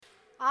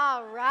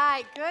All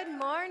right. Good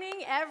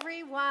morning,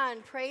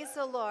 everyone. Praise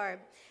the Lord.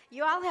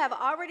 You all have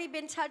already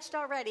been touched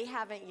already,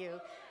 haven't you?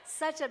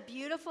 Such a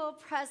beautiful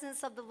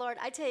presence of the Lord.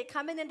 I tell you,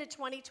 coming into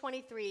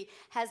 2023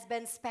 has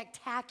been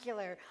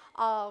spectacular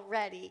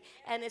already.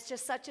 And it's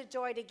just such a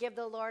joy to give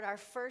the Lord our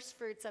first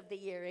fruits of the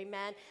year.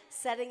 Amen.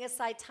 Setting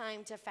aside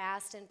time to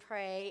fast and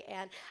pray.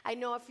 And I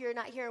know if you're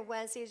not here on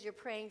Wednesdays, you're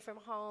praying from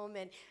home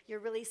and you're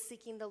really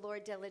seeking the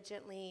Lord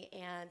diligently.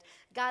 And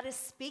God is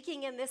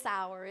speaking in this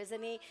hour,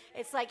 isn't He?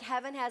 It's like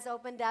heaven has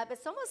opened up.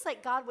 It's almost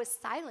like God was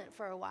silent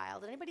for a while.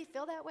 Did anybody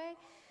feel that way?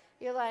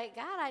 You're like,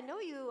 God, I know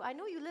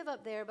you live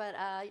up there, but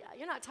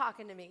you're not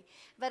talking to me.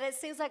 But it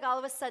seems like all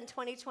of a sudden,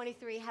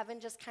 2023, heaven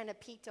just kind of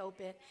peeked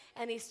open,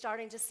 and He's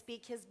starting to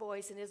speak His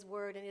voice and His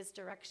word and His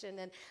direction.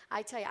 And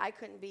I tell you, I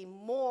couldn't be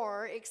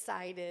more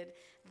excited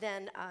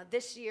than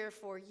this year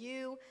for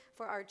you,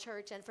 for our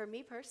church, and for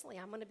me personally.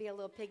 I'm going to be a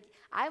little pig.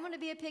 I'm going to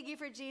be a piggy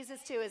for Jesus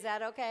too. Is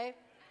that okay?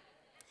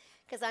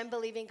 Because I'm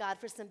believing God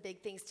for some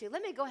big things too.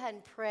 Let me go ahead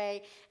and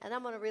pray, and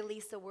I'm going to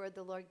release the word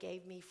the Lord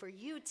gave me for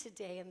you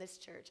today in this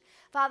church.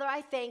 Father,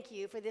 I thank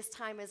you for this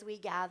time as we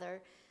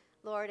gather,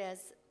 Lord, as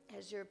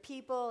your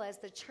people, as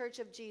the church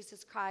of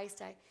Jesus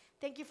Christ. I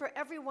thank you for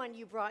everyone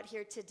you brought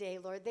here today,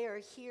 Lord. They are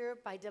here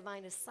by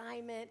divine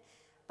assignment,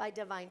 by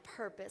divine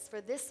purpose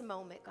for this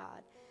moment,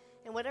 God.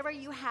 And whatever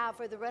you have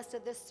for the rest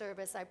of this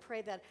service, I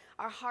pray that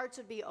our hearts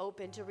would be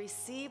open to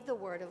receive the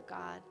word of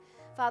God.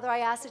 Father, I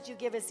ask that you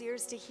give us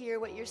ears to hear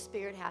what your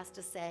Spirit has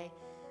to say.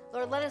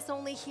 Lord, let us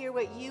only hear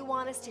what you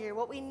want us to hear,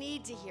 what we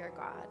need to hear,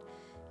 God.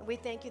 And we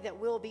thank you that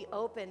we'll be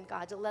open,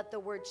 God, to let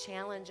the word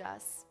challenge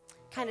us,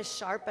 kind of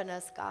sharpen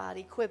us, God,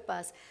 equip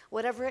us,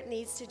 whatever it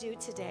needs to do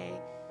today.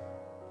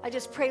 I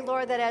just pray,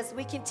 Lord, that as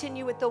we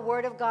continue with the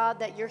word of God,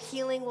 that your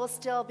healing will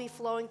still be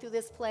flowing through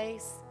this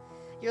place.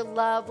 Your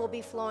love will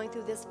be flowing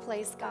through this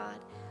place, God.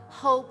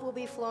 Hope will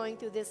be flowing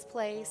through this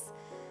place.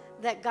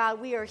 That,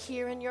 God, we are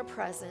here in your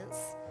presence.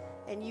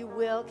 And you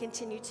will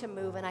continue to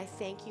move, and I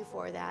thank you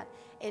for that.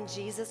 In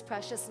Jesus'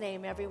 precious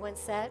name, everyone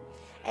said,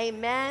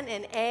 amen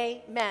and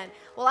amen.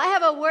 Well, I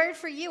have a word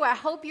for you. I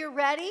hope you're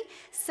ready.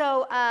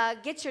 So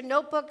get your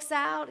notebooks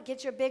out.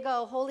 Get your big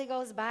old Holy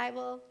Ghost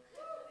Bible.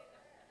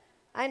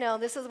 I know,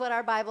 this is what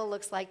our Bible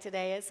looks like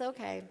today. It's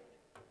okay.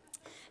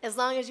 As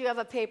long as you have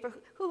a paper.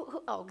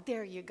 Oh,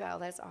 there you go.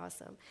 That's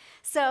awesome.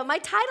 So my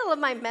title of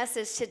my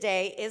message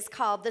today is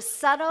called The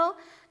Subtle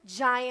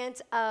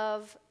Giant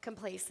of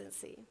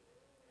Complacency.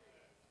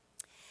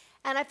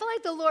 And I feel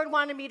like the Lord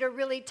wanted me to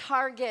really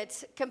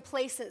target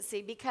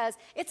complacency because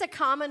it's a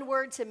common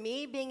word to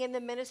me. Being in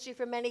the ministry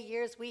for many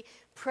years, we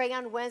pray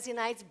on Wednesday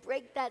nights,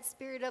 break that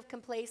spirit of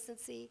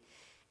complacency.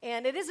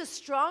 And it is a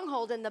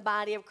stronghold in the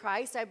body of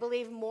Christ. I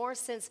believe more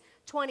since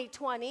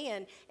 2020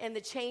 and the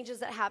changes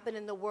that happened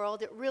in the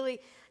world. It really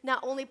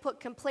not only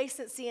put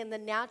complacency in the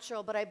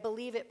natural, but I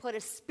believe it put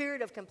a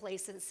spirit of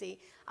complacency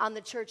on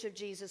the church of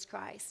Jesus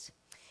Christ.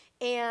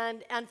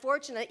 And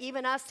unfortunately,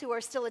 even us who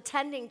are still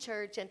attending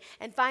church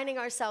and finding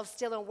ourselves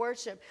still in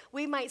worship,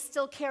 we might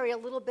still carry a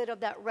little bit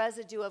of that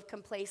residue of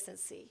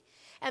complacency.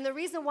 And the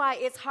reason why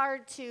it's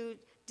hard to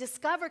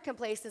discover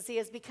complacency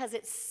is because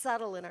it's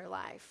subtle in our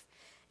life.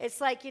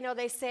 It's like,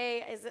 they say,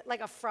 is it like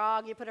a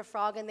frog? You put a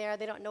frog in there,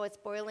 they don't know it's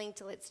boiling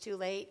till it's too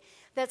late.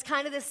 That's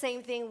kind of the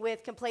same thing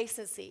with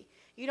complacency.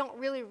 You don't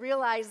really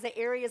realize the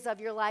areas of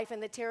your life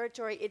and the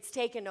territory it's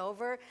taken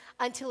over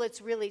until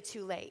it's really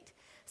too late.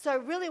 So I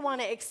really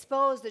want to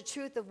expose the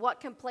truth of what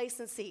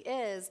complacency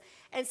is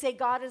and say,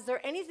 God, is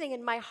there anything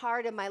in my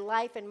heart, in my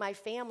life, in my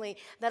family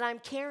that I'm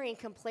carrying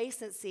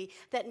complacency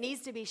that needs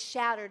to be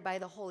shattered by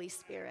the Holy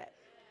Spirit?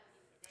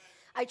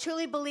 I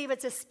truly believe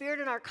it's a spirit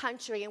in our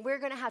country, and we're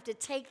going to have to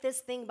take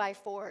this thing by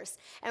force,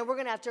 and we're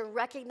going to have to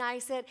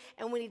recognize it,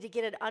 and we need to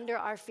get it under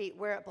our feet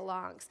where it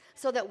belongs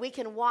so that we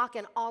can walk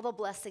in all the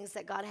blessings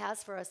that God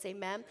has for us.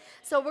 Amen?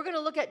 So we're going to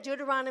look at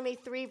Deuteronomy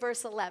 3,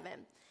 verse 11.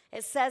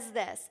 It says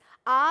this,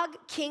 Og,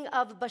 king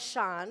of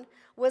Bashan,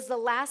 was the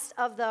last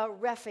of the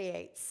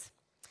Rephaites.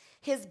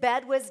 His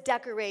bed was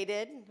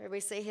decorated, everybody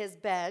say his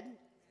bed.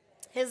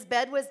 His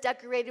bed was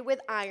decorated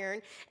with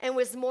iron and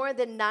was more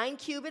than 9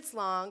 cubits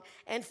long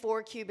and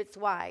 4 cubits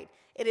wide.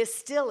 It is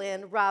still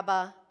in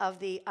Rabbah of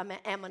the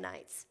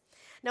Ammonites.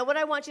 Now, what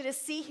I want you to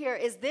see here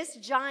is this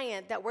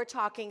giant that we're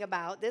talking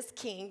about, this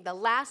king, the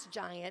last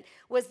giant,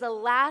 was the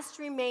last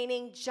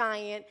remaining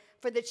giant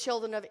for the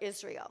children of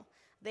Israel.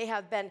 They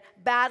have been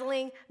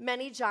battling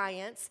many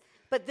giants,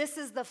 but this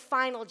is the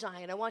final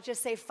giant. I want you to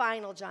say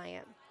final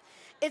giant.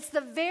 It's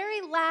the very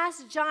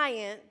last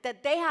giant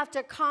that they have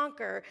to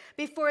conquer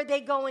before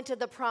they go into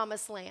the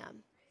promised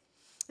land,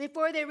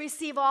 before they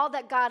receive all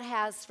that God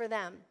has for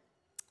them.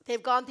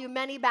 They've gone through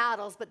many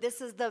battles, but this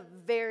is the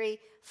very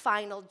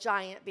final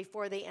giant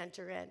before they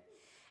enter in.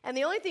 And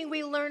the only thing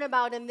we learn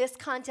about in this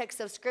context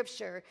of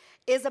Scripture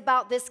is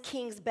about this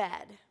king's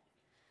bed.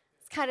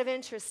 It's kind of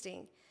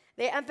interesting.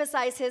 They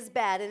emphasize his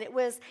bed, and it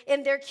was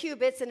in their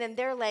cubits and in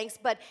their lengths,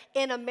 but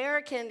in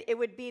American,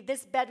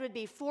 this bed would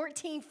be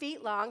 14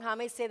 feet long. How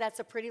many say that's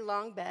a pretty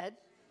long bed?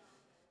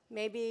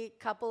 Maybe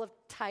a couple of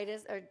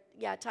Titus,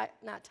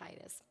 not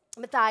Titus.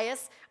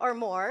 Matthias or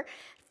more,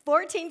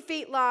 14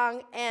 feet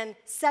long and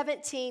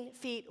 17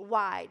 feet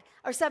wide,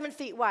 or 7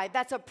 feet wide.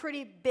 That's a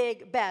pretty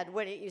big bed,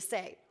 wouldn't you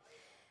say?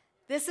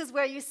 This is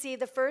where you see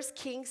the first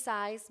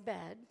king-size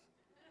bed.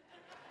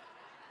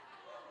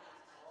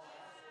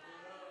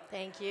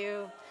 Thank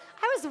you.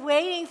 I was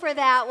waiting for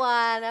that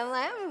one.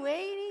 I'm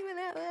waiting for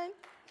that one.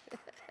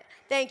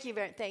 Thank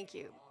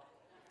you.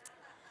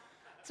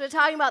 So we're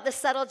talking about the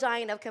subtle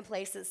giant of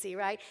complacency,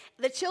 right?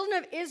 The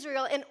children of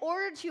Israel, in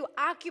order to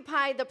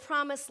occupy the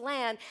promised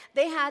land,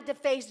 they had to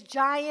face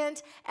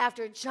giant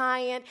after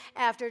giant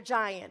after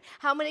giant.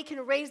 How many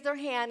can raise their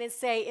hand and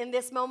say, in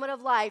this moment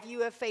of life,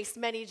 you have faced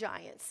many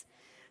giants?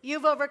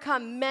 You've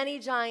overcome many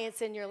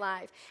giants in your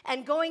life.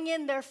 And going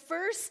in their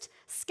first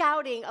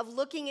scouting of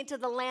looking into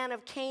the land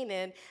of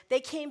Canaan, they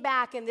came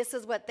back and this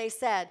is what they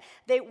said.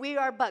 We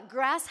are but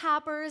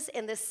grasshoppers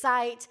in the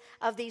sight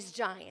of these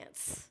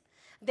giants.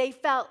 They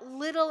felt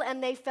little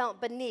and they felt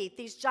beneath.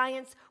 These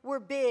giants were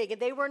big.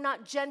 They were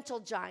not gentle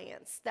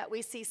giants that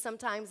we see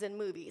sometimes in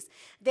movies.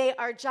 They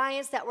are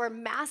giants that were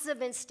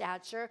massive in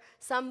stature,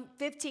 some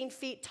 15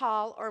 feet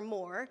tall or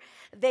more.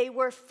 They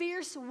were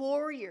fierce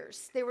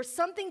warriors. They were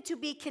something to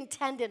be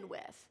contended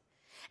with.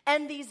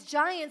 And these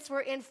giants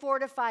were in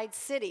fortified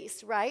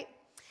cities, right?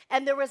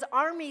 And there was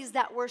armies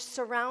that were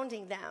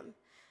surrounding them.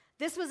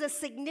 This was a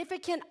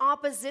significant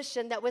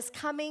opposition that was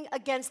coming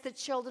against the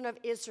children of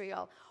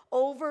Israel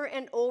over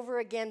and over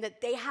again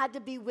that they had to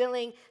be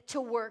willing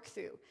to work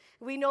through.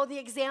 We know the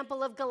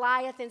example of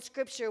Goliath in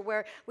Scripture,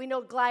 where we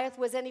know Goliath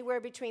was anywhere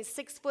between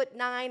 6'9"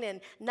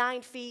 and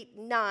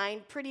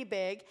 9'9", pretty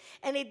big.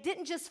 And they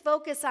didn't just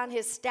focus on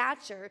his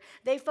stature,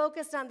 they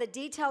focused on the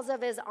details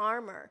of his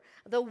armor,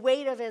 the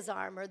weight of his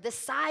armor, the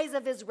size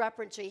of his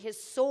weaponry,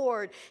 his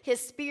sword,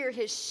 his spear,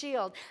 his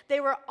shield. They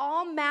were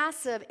all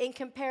massive in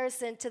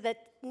comparison to the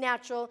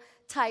natural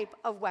type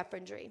of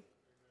weaponry.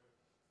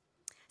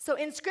 So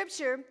in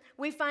Scripture,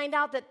 we find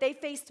out that they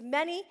faced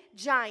many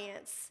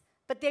giants,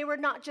 but they were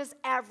not just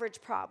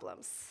average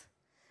problems.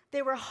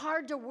 They were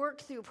hard to work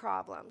through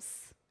problems.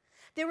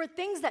 There were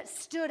things that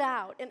stood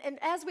out. And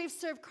as we've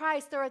served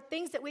Christ, there are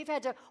things that we've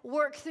had to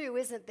work through,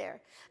 isn't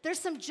there? There's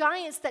some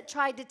giants that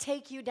tried to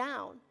take you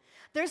down.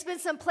 There's been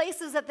some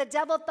places that the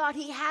devil thought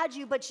he had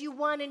you, but you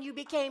won and you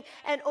became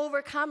an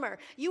overcomer.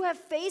 You have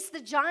faced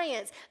the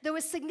giants. There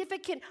was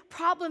significant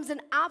problems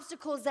and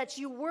obstacles that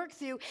you worked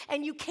through,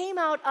 and you came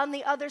out on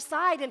the other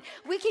side. And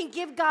we can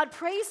give God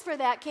praise for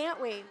that,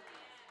 can't we?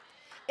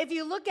 If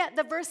you look at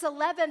the verse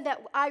 11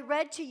 that I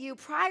read to you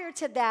prior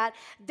to that,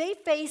 they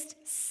faced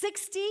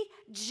 60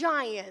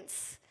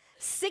 giants,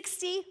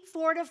 60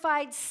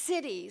 fortified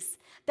cities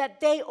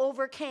that they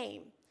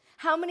overcame.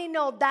 How many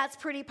know that's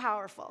pretty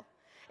powerful?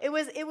 It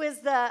was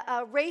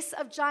the race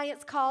of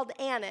giants called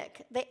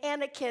Anak, the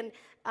Anakim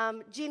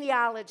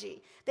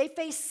genealogy. They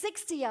faced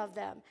 60 of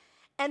them,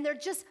 and they're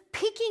just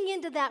peeking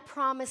into that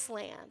promised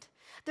land.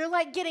 They're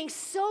like getting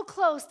so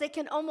close they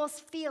can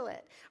almost feel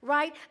it,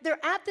 right?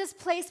 They're at this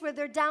place where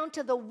they're down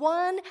to the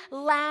one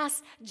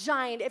last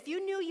giant. If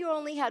you knew you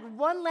only had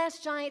one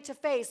last giant to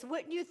face,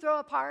 wouldn't you throw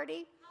a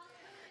party?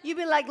 You'd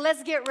be like,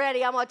 let's get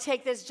ready. I'm going to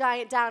take this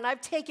giant down.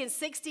 I've taken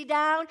 60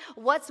 down.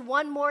 What's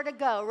one more to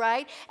go,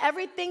 right?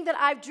 Everything that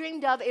I've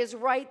dreamed of is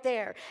right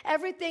there.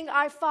 Everything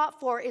I fought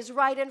for is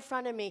right in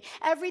front of me.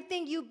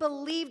 Everything you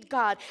believed,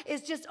 God,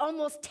 is just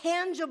almost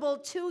tangible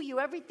to you.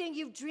 Everything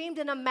you've dreamed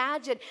and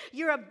imagined,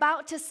 you're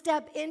about to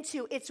step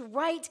into. It's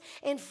right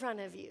in front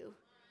of you.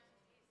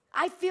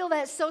 I feel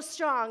that so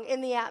strong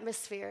in the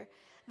atmosphere.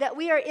 That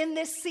we are in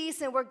this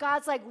season where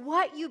God's like,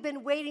 what you've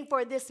been waiting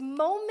for, this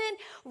moment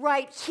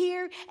right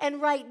here and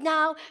right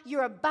now,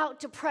 you're about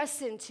to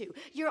press into.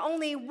 You're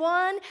only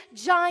one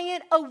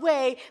giant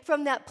away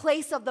from that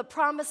place of the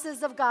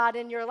promises of God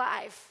in your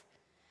life.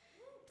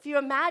 If you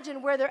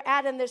imagine where they're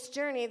at in this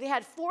journey, they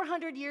had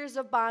 400 years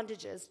of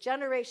bondages,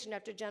 generation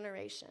after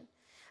generation.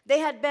 They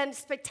had been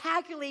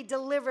spectacularly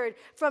delivered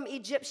from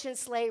Egyptian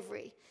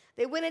slavery.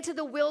 They went into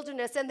the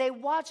wilderness and they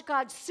watched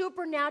God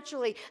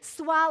supernaturally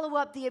swallow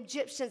up the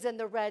Egyptians in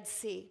the Red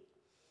Sea.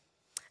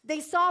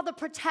 They saw the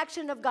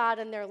protection of God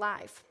in their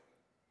life.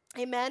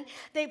 Amen.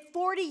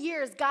 40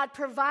 years, God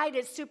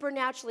provided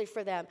supernaturally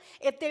for them.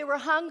 If they were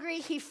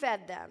hungry, He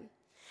fed them.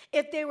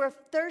 If they were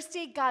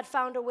thirsty, God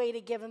found a way to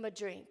give them a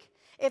drink.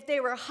 If they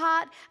were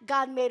hot,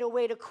 God made a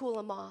way to cool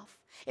them off.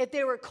 If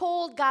they were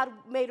cold, God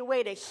made a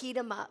way to heat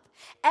them up.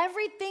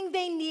 Everything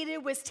they needed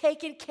was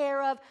taken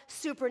care of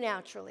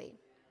supernaturally.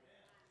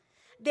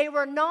 They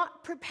were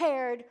not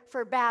prepared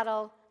for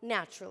battle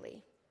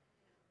naturally.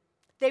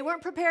 They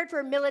weren't prepared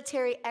for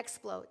military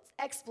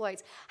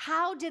exploits.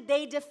 How did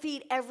they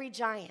defeat every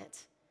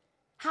giant?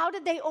 How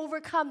did they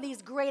overcome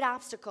these great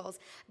obstacles?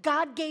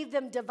 God gave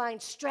them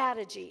divine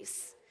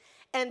strategies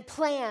and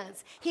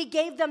plans. He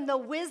gave them the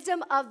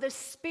wisdom of the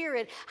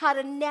Spirit, how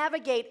to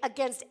navigate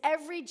against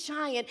every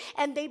giant,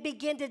 and they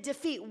began to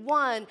defeat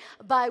one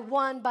by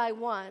one by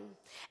one.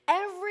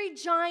 Every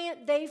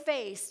giant they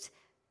faced,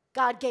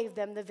 God gave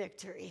them the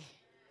victory.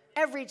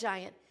 Every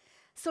giant.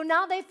 So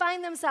now they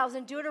find themselves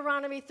in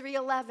Deuteronomy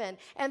 3:11,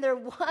 and they're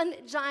one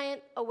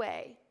giant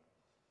away.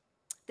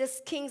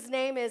 This king's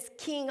name is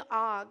King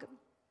Og.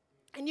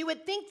 And you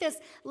would think this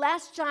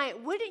last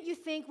giant, wouldn't you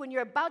think when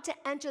you're about to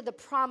enter the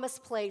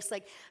promised place,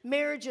 like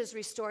marriage is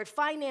restored,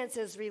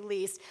 finances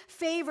released,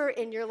 favor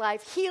in your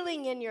life,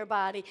 healing in your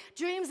body,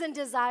 dreams and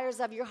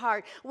desires of your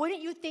heart,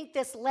 wouldn't you think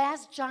this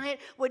last giant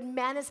would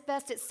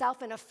manifest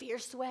itself in a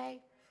fierce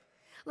way?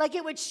 Like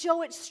it would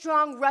show its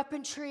strong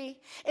weaponry.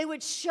 It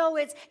would show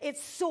its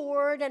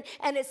sword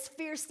and its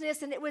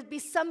fierceness, and it would be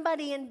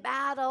somebody in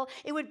battle.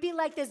 It would be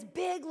like this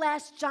big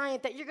last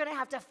giant that you're going to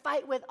have to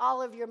fight with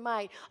all of your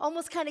might,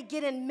 almost kind of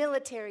get in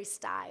military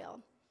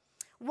style.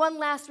 One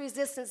last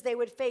resistance they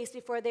would face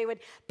before they would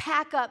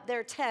pack up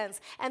their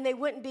tents, and they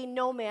wouldn't be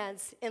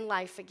nomads in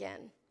life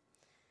again.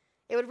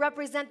 It would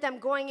represent them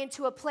going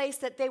into a place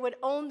that they would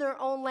own their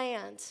own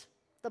land.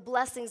 The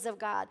blessings of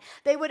God.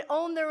 They would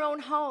own their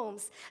own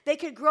homes. They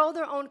could grow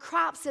their own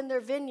crops in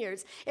their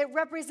vineyards. It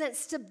represents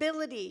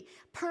stability,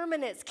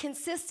 permanence,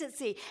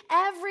 consistency.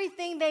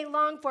 Everything they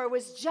longed for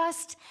was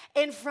just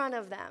in front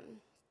of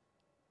them.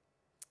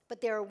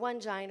 But they were one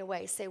giant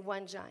away. Say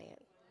one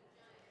giant.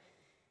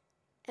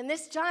 And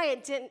this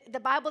giant the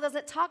Bible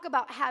doesn't talk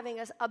about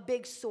having a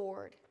big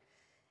sword.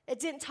 It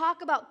didn't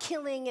talk about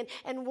killing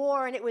and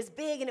war, and it was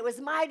big and it was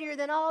mightier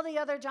than all the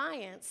other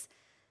giants.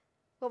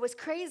 What was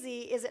crazy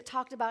is it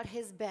talked about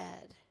his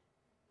bed.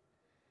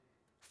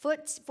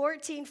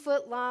 14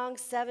 foot long,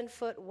 7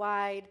 foot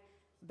wide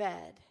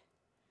bed.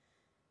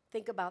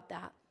 Think about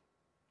that.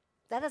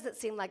 That doesn't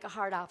seem like a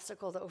hard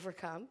obstacle to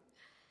overcome.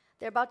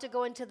 They're about to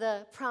go into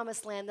the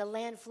promised land, the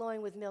land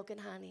flowing with milk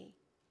and honey.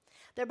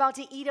 They're about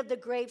to eat of the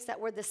grapes that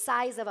were the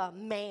size of a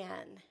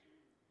man.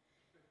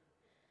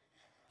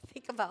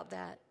 Think about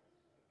that.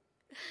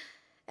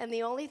 And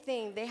the only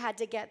thing they had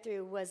to get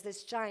through was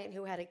this giant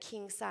who had a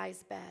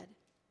king-size bed.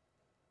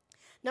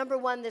 Number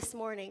one this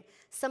morning,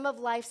 some of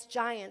life's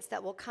giants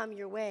that will come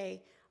your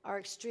way are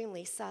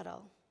extremely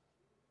subtle.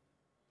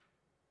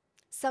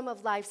 Some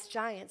of life's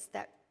giants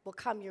that will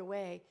come your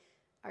way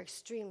are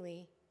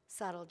extremely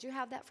subtle. Do you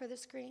have that for the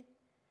screen?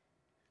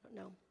 I don't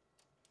know.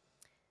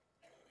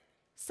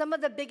 Some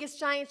of the biggest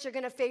giants you're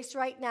going to face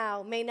right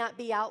now may not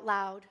be out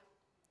loud.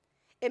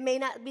 It may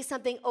not be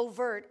something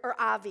overt or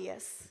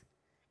obvious.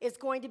 It's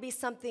going to be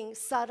something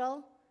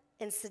subtle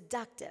and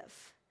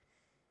seductive.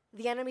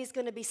 The enemy's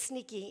going to be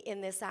sneaky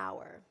in this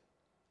hour.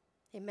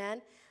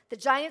 Amen? The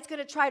giant's going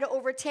to try to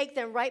overtake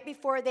them right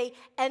before they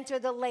enter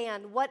the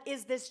land. What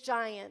is this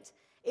giant?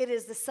 It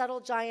is the subtle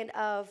giant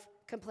of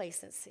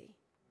complacency.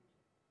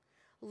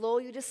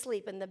 Lull you to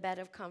sleep in the bed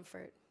of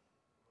comfort.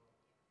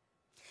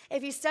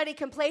 If you study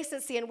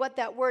complacency and what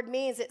that word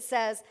means, it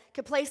says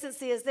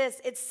complacency is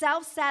this: it's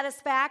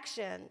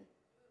self-satisfaction.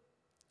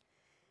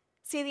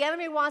 See, the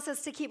enemy wants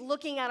us to keep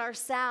looking at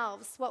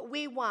ourselves, what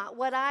we want,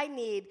 what I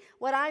need,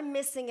 what I'm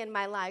missing in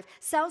my life.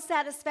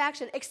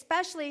 Self-satisfaction,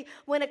 especially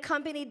when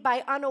accompanied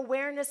by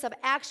unawareness of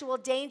actual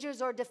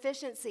dangers or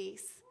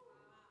deficiencies.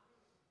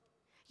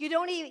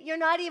 You're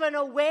not even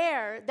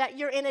aware that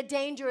you're in a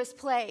dangerous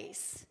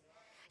place.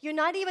 You're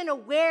not even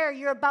aware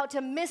you're about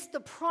to miss the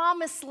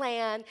promised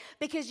land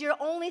because you're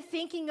only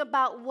thinking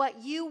about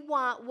what you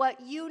want, what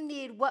you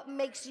need, what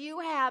makes you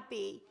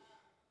happy.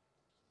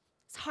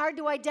 It's hard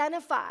to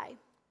identify.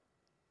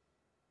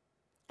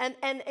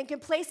 And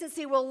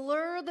complacency will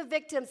lure the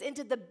victims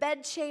into the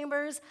bed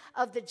chambers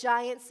of the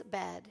giant's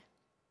bed,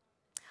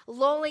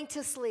 lulling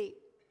to sleep.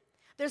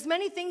 There's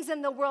many things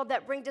in the world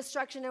that bring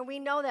destruction, and we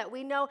know that.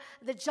 We know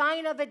the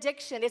giant of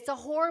addiction. It's a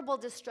horrible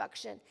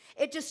destruction.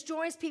 It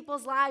destroys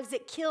people's lives.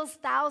 It kills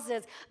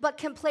thousands, but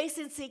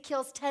complacency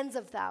kills tens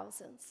of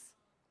thousands.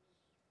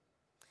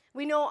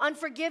 We know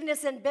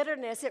unforgiveness and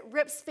bitterness. It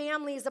rips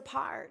families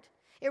apart.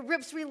 It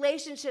rips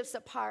relationships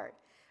apart.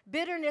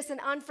 Bitterness and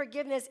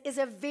unforgiveness is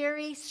a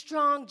very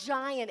strong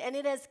giant, and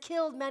it has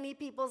killed many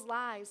people's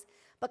lives.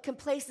 But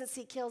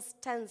complacency kills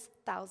tens of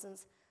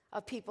thousands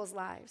of people's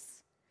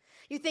lives.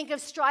 You think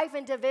of strife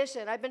and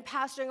division. I've been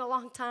pastoring a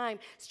long time.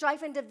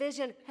 Strife and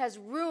division has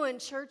ruined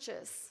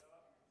churches.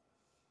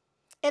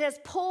 It has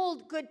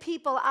pulled good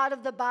people out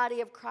of the body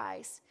of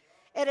Christ.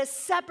 It has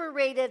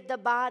separated the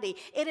body.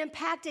 It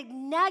impacted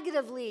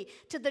negatively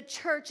to the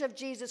church of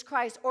Jesus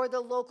Christ or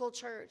the local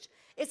church.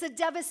 It's a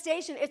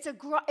devastation. It's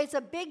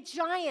a big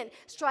giant,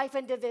 strife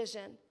and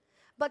division.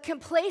 But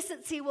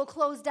complacency will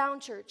close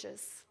down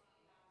churches.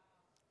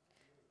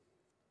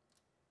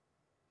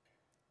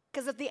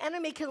 Because if the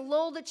enemy can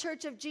lull the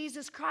church of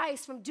Jesus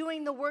Christ from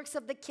doing the works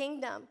of the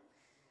kingdom,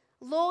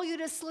 lull you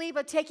to sleep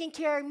of taking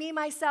care of me,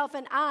 myself,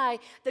 and I,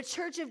 the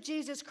church of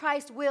Jesus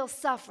Christ will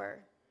suffer.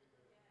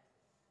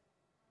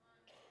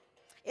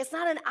 It's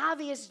not an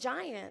obvious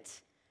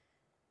giant,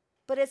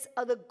 but it's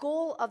the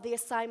goal of the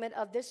assignment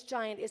of this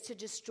giant is to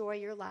destroy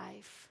your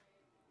life.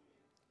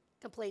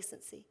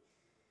 Complacency.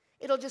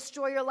 It'll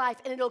destroy your life,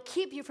 and it'll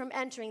keep you from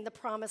entering the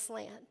promised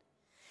land.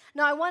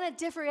 Now, I want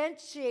to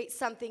differentiate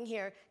something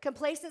here.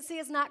 Complacency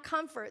is not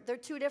comfort. They're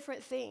two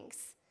different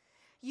things.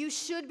 You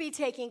should be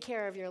taking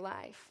care of your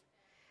life.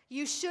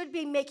 You should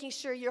be making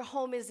sure your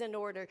home is in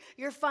order,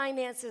 your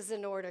finances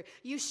in order.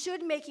 You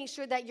should making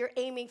sure that you're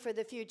aiming for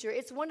the future.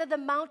 It's one of the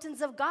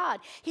mountains of God.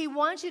 He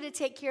wants you to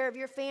take care of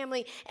your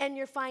family and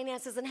your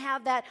finances and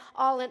have that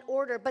all in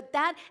order. But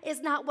that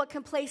is not what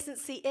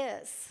complacency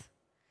is.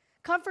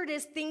 Comfort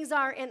is things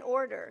are in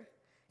order.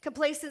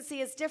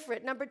 Complacency is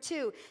different. Number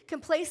 2,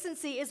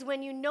 complacency is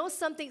when you know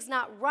something's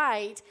not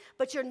right,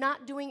 but you're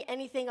not doing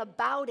anything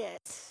about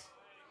it.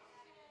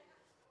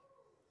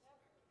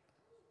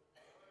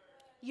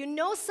 You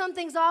know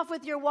something's off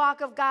with your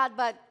walk of God,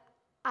 but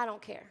I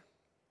don't care.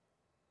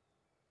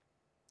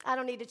 I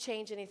don't need to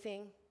change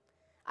anything.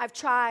 I've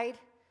tried,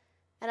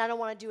 and I don't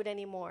want to do it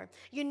anymore.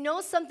 You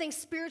know something's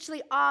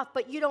spiritually off,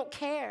 but you don't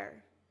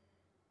care.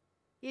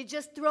 You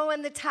just throw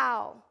in the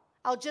towel.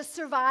 I'll just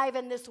survive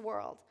in this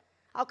world.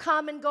 I'll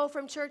come and go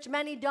from church.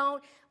 Many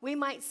don't.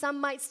 Some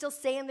might still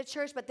stay in the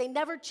church, but they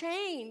never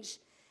change.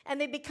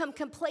 And they become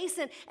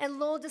complacent and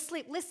lulled to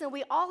sleep. Listen,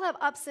 we all have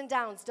ups and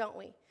downs, don't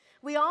we?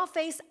 We all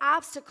face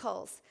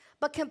obstacles,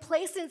 but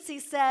complacency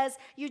says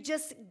you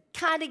just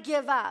kind of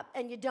give up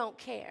and you don't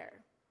care.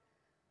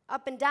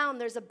 Up and down,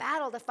 there's a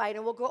battle to fight,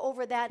 and we'll go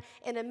over that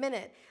in a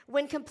minute.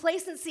 When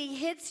complacency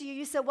hits you,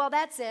 you say, well,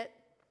 that's it.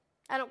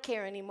 I don't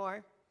care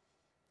anymore.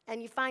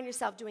 And you find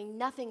yourself doing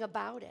nothing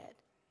about it.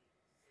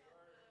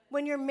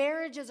 When your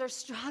marriages are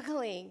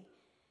struggling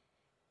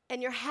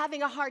and you're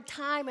having a hard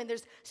time and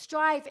there's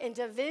strife and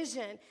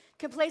division,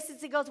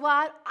 complacency goes,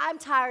 well, I'm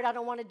tired. I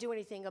don't want to do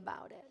anything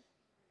about it.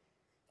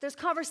 There's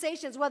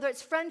conversations, whether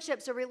it's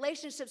friendships or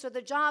relationships or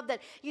the job,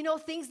 that you know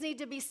things need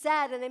to be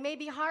said, and they may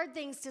be hard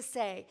things to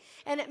say,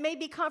 and it may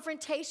be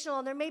confrontational,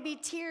 and there may be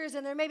tears,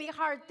 and there may be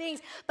hard things,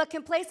 but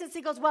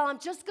complacency goes, well, I'm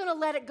just going to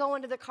let it go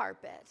under the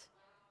carpet.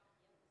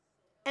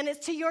 And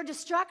it's to your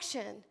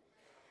destruction,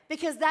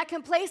 because that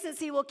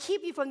complacency will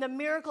keep you from the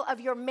miracle of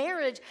your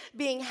marriage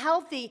being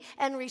healthy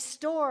and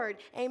restored,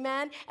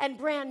 amen, and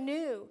brand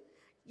new.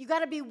 You got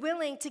to be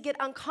willing to get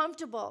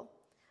uncomfortable.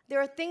 There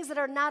are things that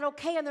are not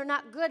okay and they're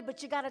not good,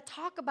 but you got to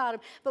talk about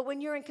them. But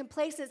when you're in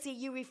complacency,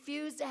 you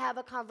refuse to have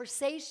a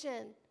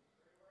conversation.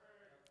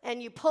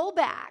 And you pull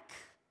back.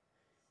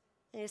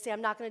 And you say,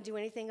 I'm not going to do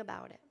anything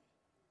about it.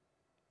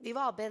 We've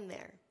all been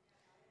there.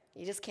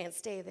 You just can't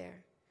stay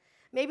there.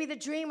 Maybe the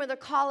dream or the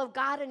call of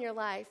God in your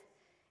life.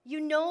 You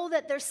know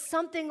that there's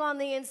something on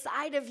the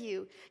inside of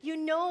you. You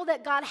know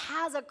that God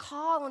has a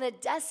call and a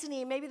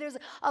destiny. Maybe there's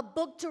a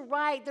book to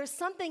write. There's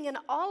something in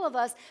all of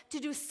us to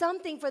do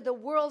something for the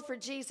world, for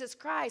Jesus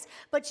Christ.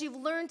 But you've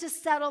learned to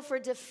settle for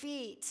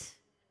defeat.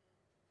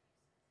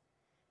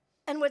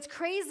 And what's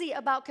crazy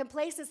about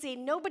complacency,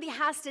 nobody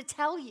has to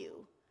tell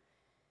you,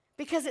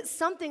 because it's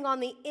something on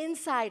the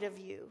inside of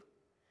you.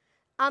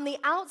 On the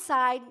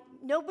outside,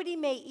 nobody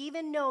may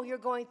even know you're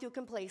going through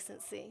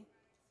complacency.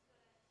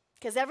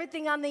 Because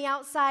everything on the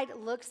outside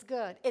looks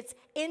good. It's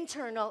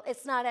internal,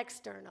 it's not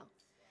external.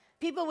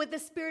 People with the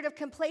spirit of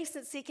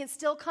complacency can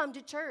still come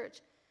to church.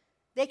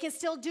 They can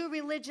still do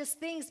religious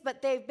things,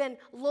 but they've been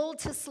lulled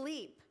to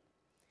sleep.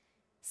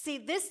 See,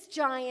 this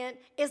giant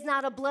is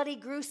not a bloody,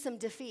 gruesome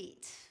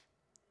defeat.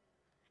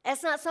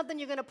 It's not something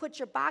you're going to put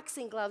your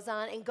boxing gloves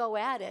on and go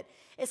at it.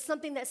 It's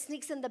something that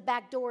sneaks in the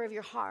back door of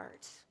your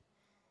heart.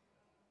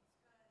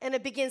 And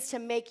it begins to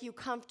make you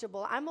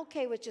comfortable. I'm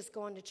okay with just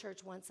going to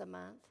church once a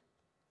month.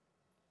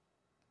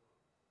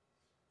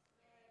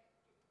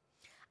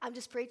 I'm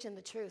just preaching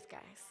the truth,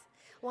 guys.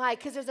 Why?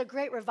 Because there's a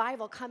great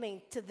revival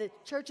coming to the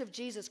Church of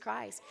Jesus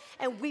Christ,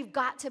 and we've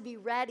got to be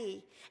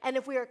ready. And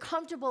if we are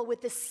comfortable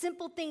with the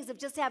simple things of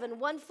just having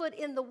one foot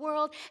in the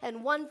world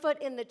and one foot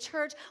in the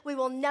church, we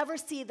will never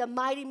see the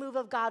mighty move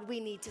of God we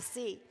need to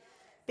see.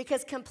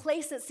 Because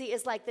complacency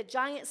is like the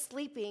giant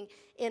sleeping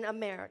in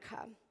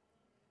America.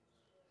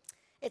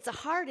 It's a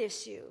hard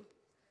issue.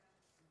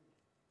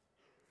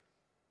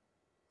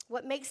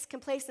 What makes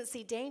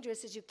complacency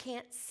dangerous is you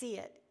can't see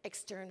it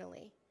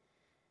externally.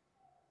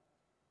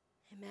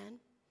 Amen.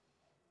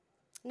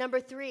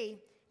 Number 3,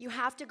 you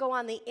have to go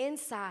on the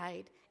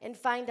inside and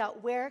find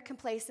out where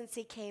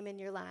complacency came in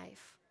your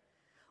life.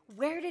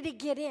 Where did it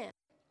get in?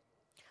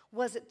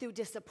 Was it through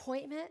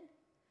disappointment?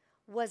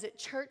 Was it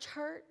church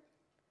hurt?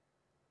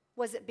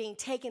 Was it being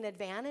taken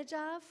advantage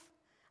of?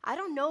 I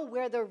don't know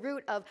where the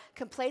root of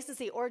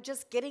complacency, or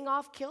just getting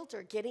off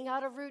kilter, getting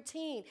out of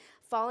routine,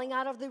 falling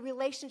out of the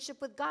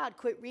relationship with God,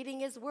 quit reading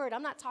His Word.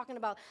 I'm not talking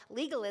about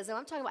legalism.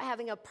 I'm talking about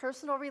having a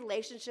personal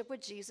relationship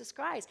with Jesus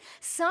Christ.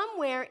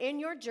 Somewhere in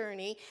your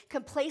journey,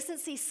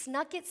 complacency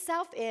snuck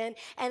itself in,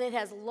 and it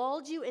has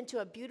lulled you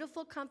into a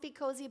beautiful, comfy,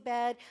 cozy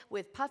bed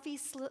with puffy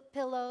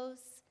pillows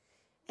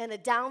and a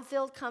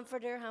down-filled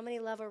comforter. How many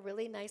love a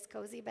really nice,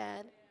 cozy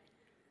bed?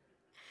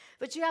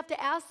 But you have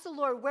to ask the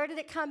Lord, where did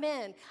it come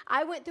in?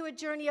 I went through a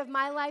journey of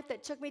my life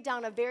that took me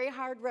down a very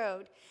hard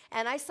road,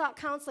 and I sought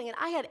counseling, and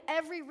I had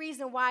every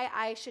reason why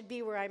I should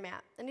be where I'm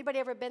at. Anybody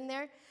ever been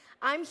there?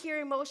 I'm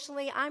here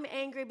emotionally. I'm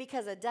angry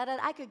because of da-da.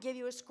 I could give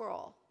you a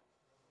scroll.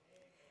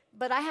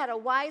 But I had a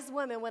wise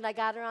woman when I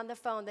got her on the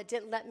phone that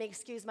didn't let me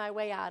excuse my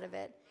way out of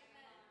it.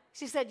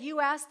 She said,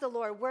 you asked the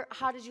Lord,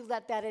 how did you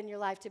let that in your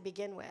life to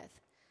begin with?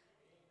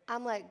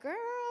 I'm like, girl,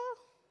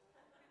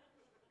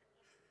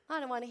 I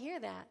don't want to hear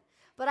that.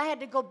 But I had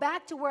to go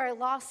back to where I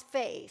lost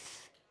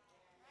faith,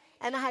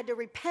 and I had to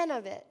repent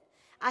of it.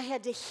 I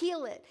had to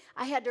heal it.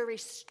 I had to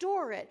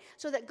restore it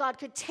so that God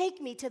could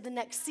take me to the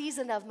next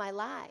season of my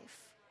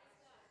life.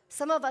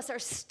 Some of us are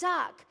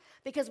stuck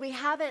because we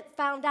haven't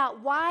found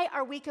out, why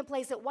are we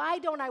complacent? Why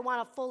don't I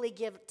want to fully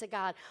give to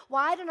God?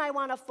 Why don't I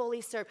want to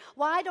fully serve?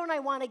 Why don't I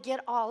want to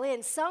get all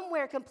in?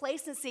 Somewhere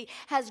complacency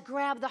has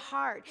grabbed the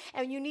heart,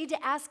 and you need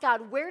to ask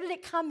God, where did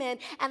it come in?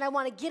 And I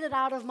want to get it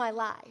out of my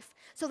life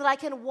so that I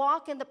can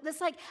walk in the, it's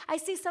like, I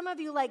see some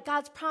of you like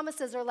God's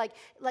promises are like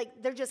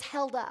they're just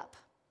held up.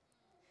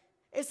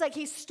 It's like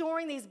he's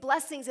storing these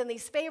blessings and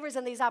these favors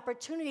and these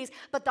opportunities,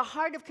 but the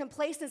heart of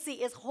complacency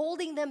is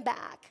holding them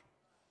back.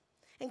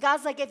 And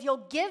God's like, if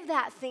you'll give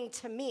that thing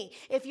to me,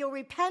 if you'll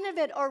repent of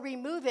it or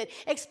remove it,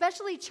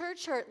 especially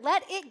church hurt,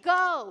 let it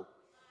go.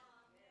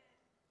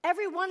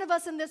 Every one of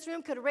us in this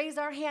room could raise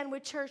our hand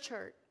with church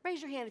hurt.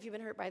 Raise your hand if you've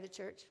been hurt by the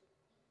church.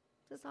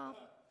 That's all.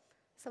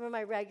 Some of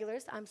my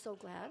regulars, I'm so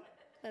glad.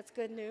 That's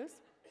good news.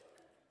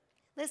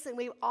 Listen,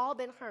 we've all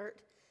been hurt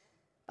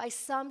by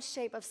some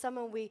shape of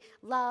someone we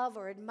love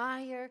or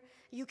admire.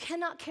 You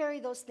cannot carry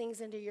those things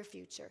into your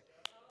future.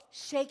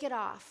 Shake it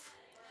off.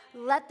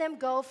 Let them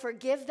go.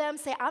 Forgive them.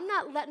 Say, I'm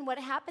not letting what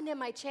happened in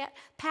my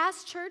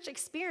past church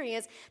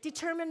experience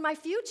determine my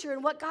future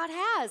and what God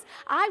has.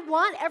 I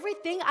want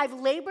everything I've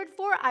labored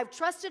for, I've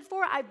trusted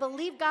for, I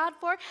believe God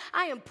for.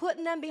 I am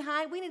putting them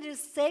behind. We need to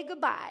say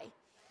goodbye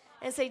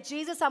and say,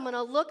 Jesus, I'm going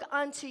to look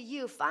unto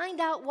you. Find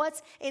out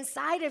what's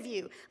inside of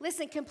you.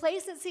 Listen,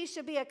 complacency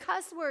should be a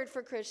cuss word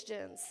for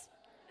Christians.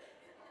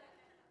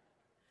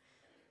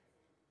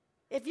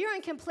 If you're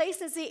in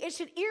complacency, it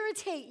should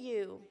irritate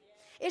you.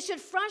 It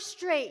should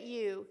frustrate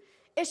you.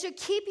 It should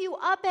keep you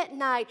up at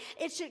night.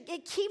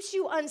 It keeps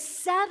you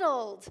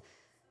unsettled.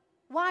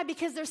 Why?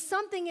 Because there's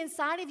something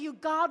inside of you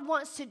God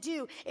wants to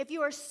do. If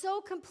you are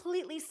so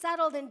completely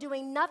settled and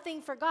doing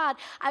nothing for God,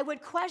 I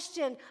would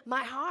question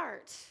my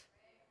heart.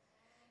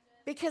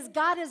 Because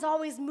God is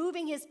always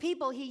moving his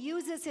people. He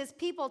uses his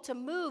people to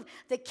move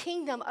the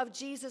kingdom of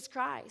Jesus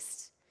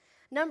Christ.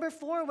 Number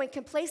 4, when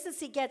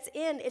complacency gets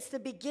in, it's the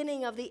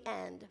beginning of the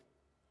end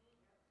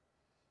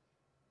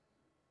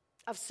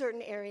of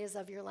certain areas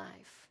of your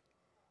life.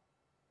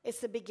 It's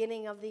the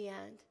beginning of the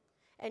end.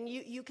 And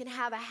you can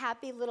have a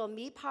happy little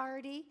me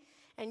party,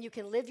 and you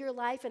can live your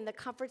life in the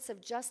comforts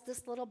of just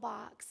this little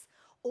box,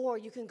 or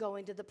you can go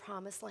into the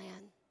promised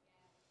land.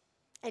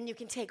 And you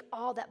can take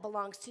all that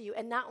belongs to you.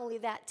 And not only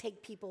that,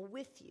 take people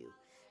with you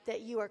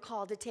that you are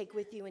called to take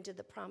with you into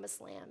the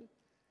promised land.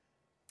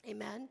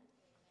 Amen?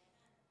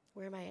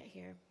 Where am I at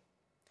here?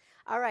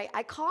 All right,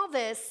 I call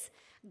this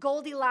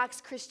Goldilocks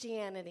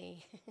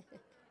Christianity.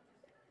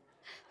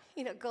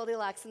 You know,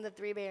 Goldilocks and the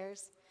Three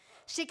Bears.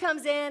 She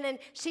comes in and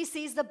she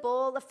sees the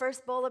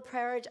first bowl of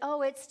porridge.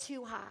 Oh, it's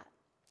too hot.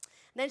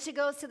 Then she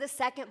goes to the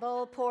second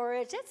bowl of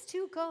porridge. It's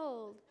too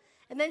cold.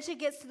 And then she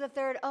gets to the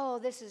third. Oh,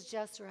 this is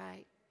just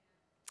right.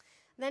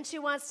 Then she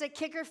wants to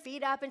kick her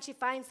feet up, and she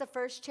finds the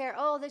first chair.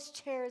 Oh, this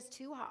chair is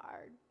too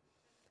hard.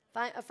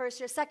 First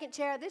chair, second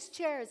chair, this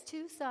chair is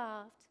too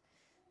soft.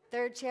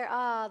 Third chair,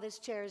 this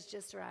chair is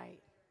just right.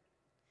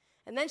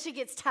 And then she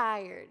gets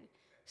tired.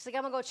 She's like,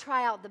 I'm going to go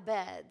try out the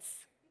beds.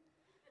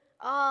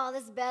 Oh,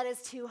 this bed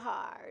is too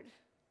hard.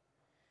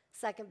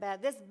 Second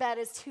bed, this bed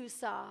is too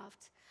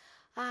soft.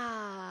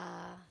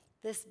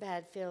 This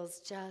bed feels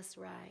just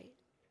right.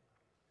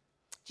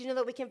 Do you know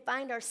that we can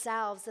find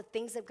ourselves, the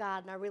things of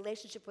God, and our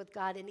relationship with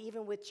God, and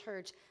even with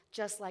church,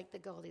 just like the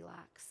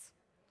Goldilocks?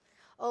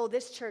 Oh,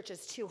 this church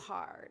is too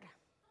hard.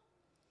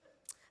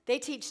 They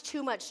teach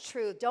too much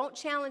truth. Don't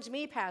challenge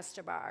me,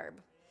 Pastor Barb.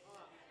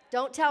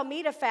 Don't tell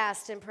me to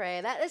fast and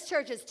pray. This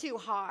church is too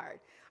hard.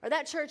 Or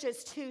that church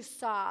is too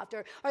soft.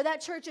 Or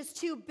that church is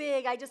too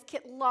big. I just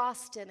get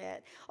lost in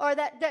it. Or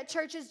that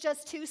church is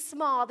just too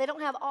small. They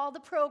don't have all the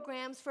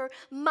programs for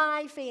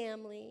my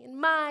family and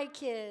my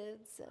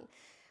kids. And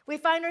we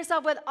find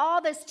ourselves with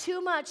all this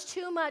too much,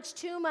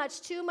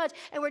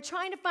 and we're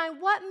trying to find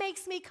what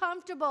makes me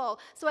comfortable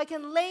so I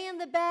can lay in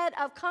the bed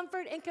of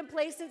comfort and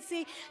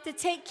complacency to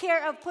take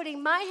care of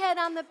putting my head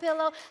on the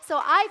pillow so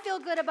I feel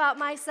good about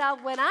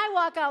myself when I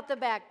walk out the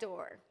back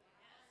door.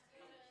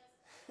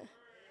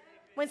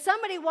 When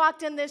somebody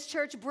walked in this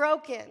church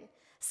broken,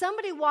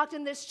 somebody walked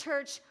in this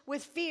church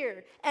with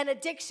fear and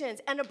addictions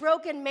and a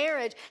broken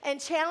marriage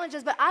and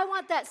challenges, but I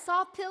want that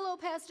soft pillow,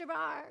 Pastor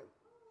Barb.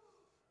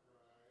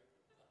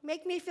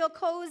 Make me feel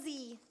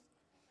cozy.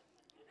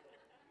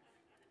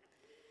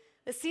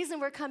 The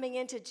season we're coming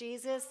into,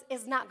 Jesus,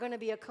 is not going to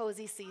be a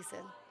cozy season.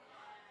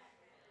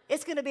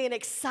 It's going to be an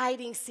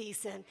exciting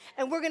season.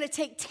 And we're going to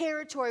take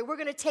territory. We're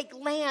going to take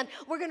land.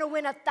 We're going to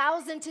win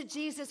 1,000 to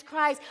Jesus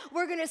Christ.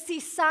 We're going to see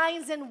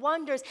signs and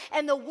wonders.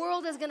 And the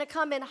world is going to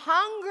come in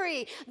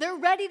hungry. They're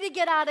ready to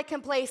get out of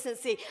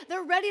complacency.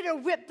 They're ready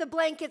to rip the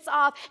blankets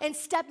off and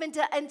step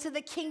into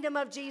the kingdom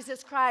of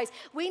Jesus Christ.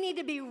 We need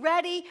to be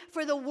ready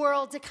for the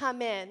world to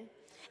come in.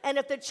 And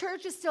if the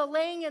church is still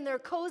laying in their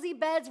cozy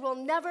beds, we'll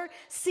never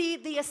see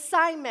the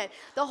assignment.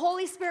 The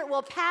Holy Spirit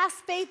will pass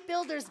faith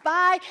builders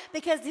by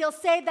because he'll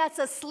say that's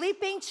a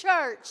sleeping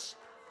church.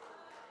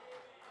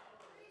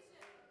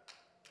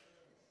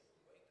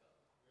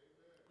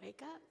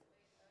 Wake up.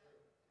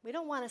 We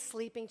don't want a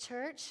sleeping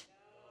church.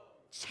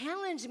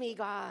 Challenge me,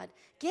 God.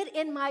 Get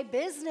in my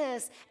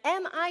business.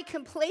 Am I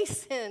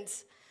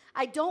complacent?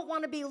 I don't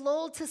want to be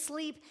lulled to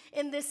sleep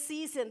in this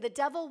season. The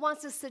devil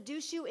wants to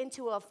seduce you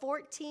into a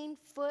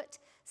 14-foot,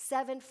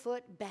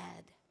 7-foot bed.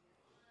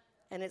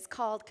 And it's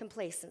called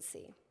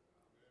complacency.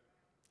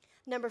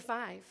 Number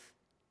 5.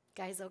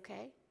 Guys,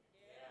 okay?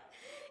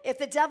 Yeah. If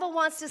the devil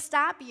wants to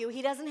stop you,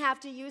 he doesn't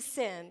have to use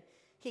sin.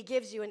 He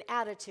gives you an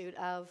attitude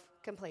of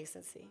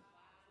complacency.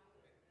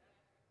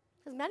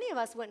 Because many of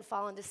us wouldn't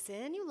fall into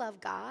sin. You love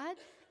God.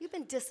 You've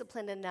been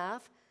disciplined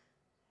enough.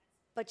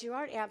 But you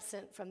aren't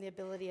absent from the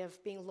ability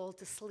of being lulled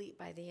to sleep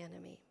by the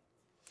enemy.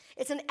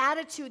 It's an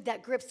attitude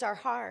that grips our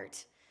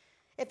heart.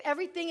 If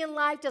everything in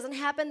life doesn't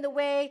happen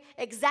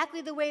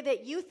exactly the way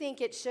that you think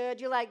it should,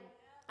 you're like,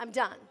 I'm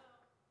done.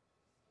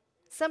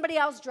 Somebody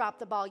else dropped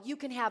the ball. You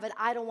can have it.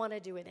 I don't want to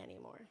do it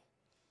anymore.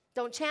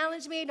 Don't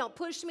challenge me. Don't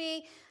push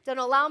me. Don't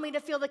allow me to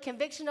feel the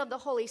conviction of the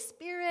Holy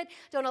Spirit.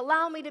 Don't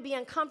allow me to be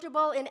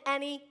uncomfortable in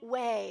any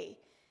way.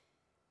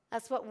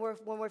 That's what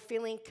when we're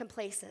feeling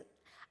complacent.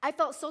 I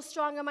felt so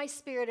strong in my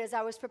spirit as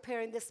I was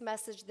preparing this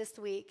message this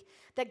week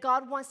that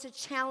God wants to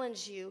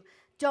challenge you.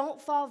 Don't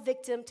fall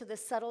victim to the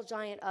subtle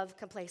giant of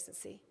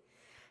complacency.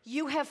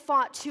 You have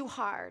fought too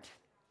hard.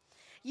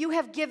 You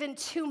have given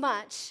too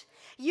much.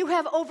 You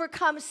have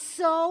overcome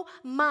so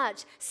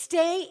much.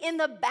 Stay in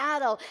the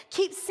battle.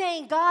 Keep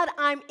saying, God,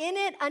 I'm in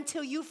it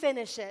until you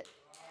finish it.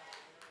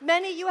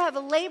 Many of you have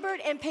labored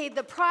and paid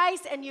the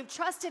price, and you've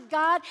trusted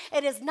God.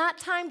 It is not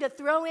time to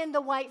throw in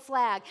the white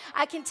flag.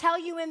 I can tell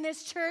you in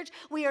this church,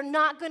 we are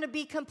not going to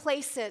be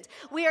complacent.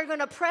 We are going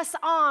to press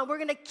on. We're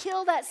going to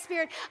kill that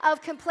spirit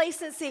of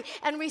complacency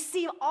and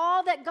receive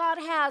all that God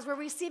has. We're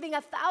receiving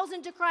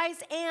 1,000 to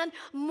Christ and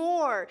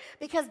more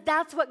because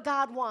that's what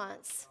God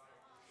wants.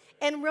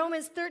 In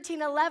Romans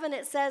 13:11,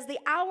 it says, the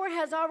hour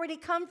has already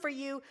come for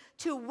you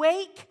to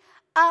wake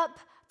up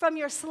from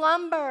your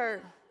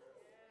slumber.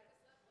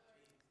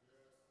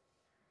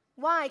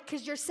 Why?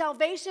 Because your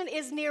salvation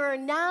is nearer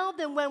now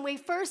than when we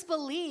first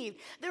believed.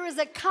 There is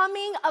a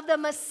coming of the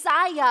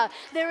Messiah.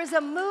 There is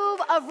a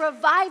move of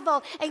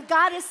revival. And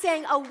God is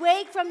saying,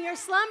 awake from your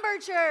slumber,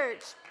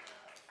 church.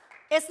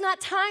 It's not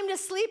time to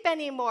sleep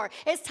anymore.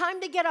 It's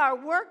time to get our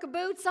work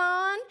boots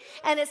on,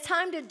 and it's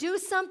time to do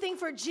something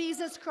for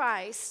Jesus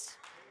Christ.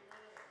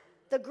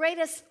 The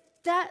greatest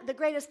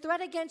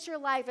threat against your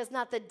life is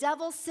not the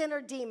devil, sin,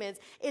 or demons.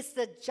 It's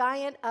the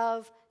giant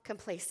of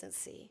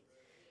complacency.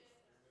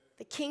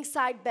 The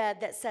king-side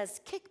bed that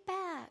says, kick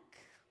back.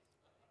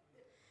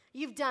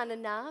 You've done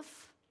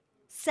enough,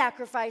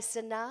 sacrificed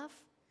enough,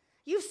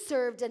 you've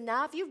served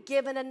enough, you've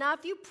given enough,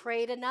 you've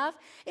prayed enough.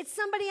 It's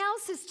somebody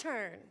else's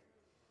turn.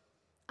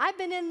 I've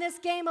been in this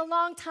game a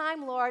long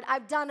time, Lord.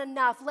 I've done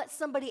enough. Let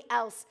somebody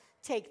else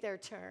take their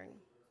turn.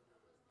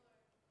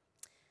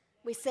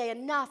 We say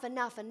enough,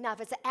 enough,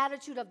 enough. It's an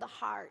attitude of the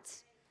heart.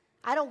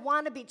 I don't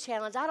want to be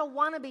challenged. I don't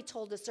want to be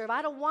told to serve.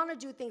 I don't want to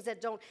do things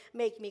that don't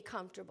make me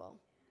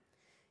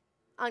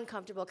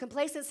uncomfortable.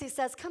 Complacency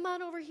says, come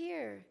on over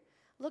here.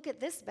 Look at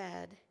this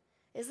bed.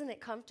 Isn't it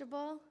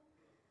comfortable?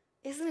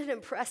 Isn't it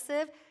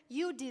impressive?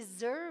 You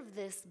deserve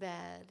this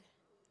bed.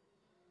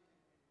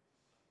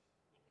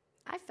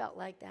 I felt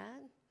like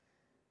that.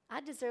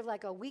 I deserve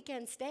like a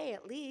weekend stay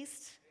at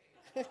least.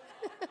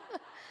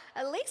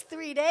 At least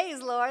 3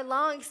 days, Lord,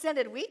 long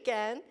extended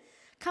weekend.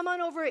 Come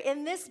on over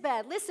in this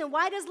bed. Listen,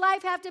 why does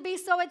life have to be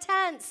so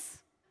intense?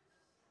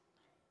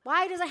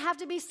 Why does it have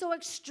to be so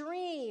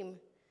extreme?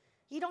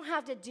 You don't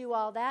have to do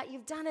all that.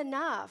 You've done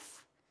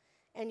enough.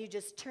 And you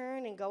just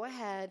turn and go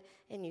ahead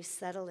and you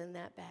settle in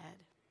that bed.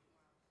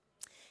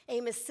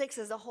 Amos 6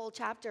 is a whole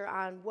chapter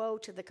on woe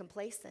to the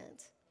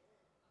complacent.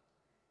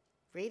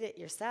 Read it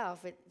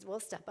yourself. It will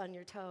step on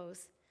your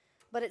toes.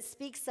 But it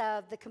speaks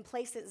of the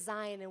complacent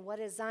Zion. And what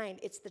is Zion?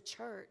 It's the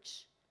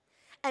church.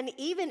 And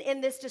even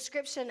in this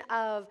description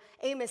of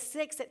Amos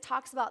 6, it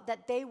talks about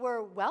that they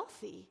were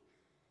wealthy.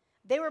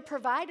 They were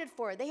provided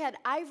for. They had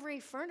ivory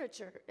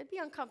furniture. It'd be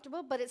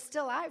uncomfortable, but it's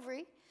still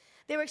ivory.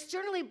 They were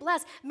externally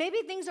blessed. Maybe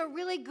things are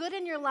really good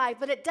in your life,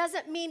 but it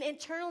doesn't mean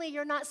internally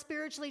you're not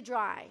spiritually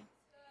dry.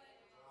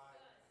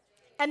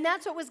 And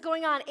that's what was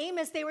going on.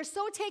 Amos, they were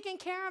so taken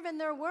care of in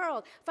their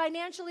world,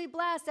 financially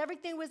blessed.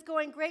 Everything was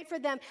going great for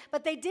them,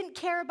 but they didn't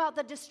care about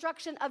the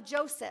destruction of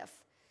Joseph.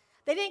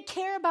 They didn't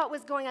care about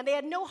what's going on. They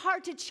had no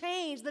heart to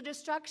change the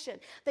destruction.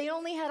 They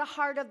only had a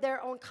heart of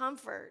their own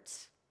comfort.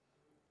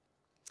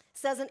 It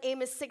says in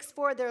Amos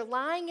 6:4, they're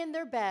lying in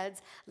their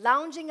beds,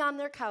 lounging on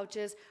their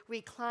couches,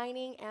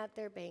 reclining at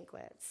their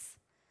banquets,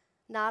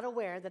 not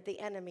aware that the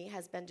enemy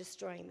has been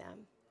destroying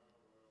them.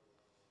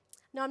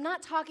 Now, I'm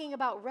not talking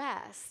about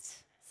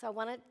rest, so I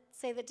want to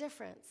say the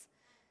difference.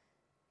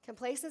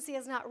 Complacency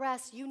is not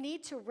rest. You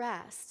need to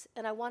rest,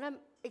 and I want to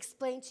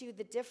explain to you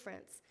the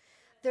difference.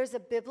 there's a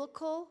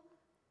biblical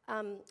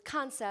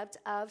concept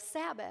of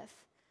Sabbath,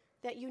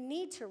 that you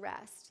need to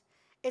rest.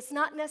 It's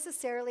not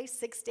necessarily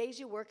 6 days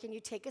you work and you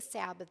take a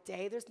Sabbath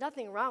day. There's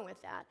nothing wrong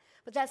with that.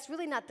 But that's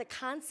really not the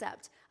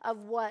concept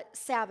of what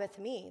Sabbath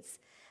means.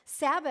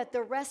 Sabbath,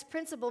 the rest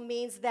principle,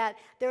 means that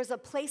there's a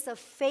place of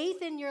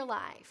faith in your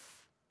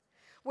life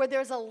where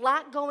there's a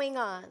lot going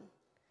on.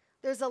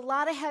 There's a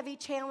lot of heavy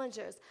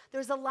challenges.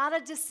 There's a lot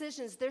of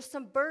decisions. There's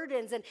some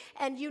burdens,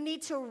 and you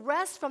need to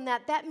rest from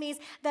that. That means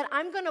that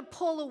I'm going to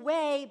pull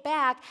away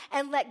back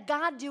and let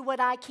God do what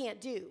I can't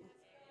do.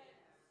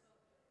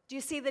 Do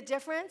you see the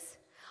difference?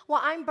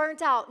 Well, I'm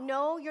burnt out.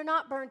 No, you're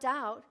not burnt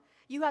out.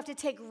 You have to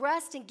take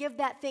rest and give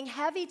that thing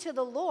heavy to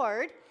the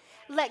Lord.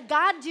 Let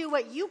God do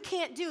what you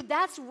can't do.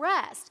 That's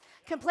rest.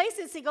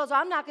 Complacency goes,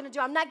 I'm not going to do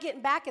it. I'm not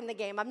getting back in the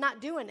game. I'm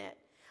not doing it.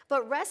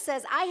 But rest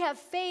says, I have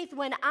faith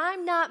when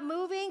I'm not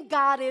moving,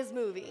 God is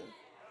moving.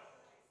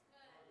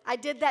 I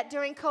did that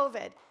during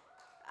COVID.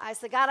 I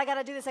said, God, I got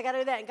to do this, I got to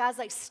do that. And God's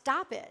like,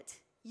 stop it.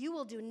 You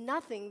will do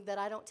nothing that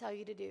I don't tell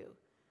you to do.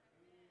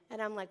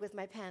 And I'm like, with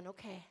my pen,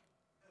 okay.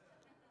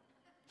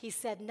 He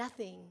said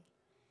nothing.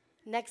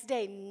 Next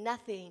day,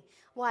 nothing.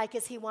 Why?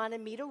 Because he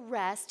wanted me to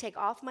rest, take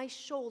off my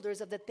shoulders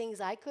of the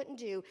things I couldn't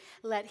do,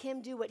 let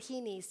him do what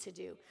he needs to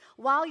do.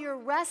 While you're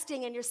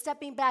resting and you're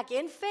stepping back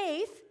in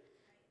faith,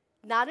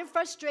 not in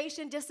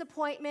frustration,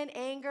 disappointment,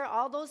 anger,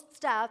 all those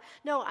stuff.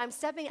 No, I'm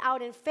stepping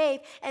out in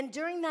faith. And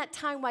during that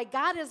time while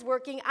God is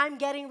working, I'm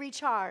getting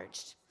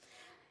recharged.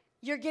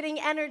 You're getting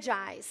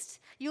energized.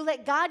 You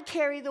let God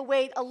carry the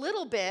weight a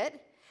little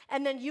bit,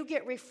 and then you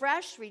get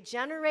refreshed,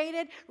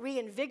 regenerated,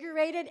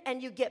 reinvigorated,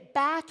 and you get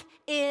back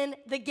in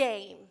the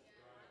game.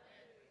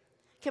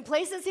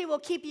 Complacency will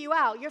keep you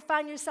out. You'll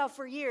find yourself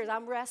for years,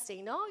 I'm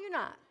resting. No, you're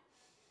not.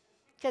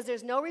 Because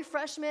there's no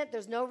refreshment,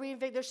 there's no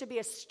reinvigoration. There should be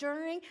a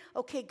stirring.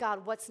 Okay,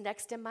 God, what's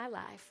next in my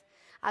life?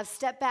 I've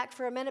stepped back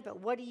for a minute, but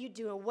what are you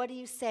doing? What do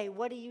you say?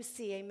 What do you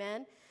see?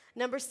 Amen?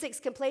 Number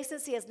 6,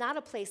 complacency is not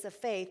a place of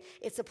faith.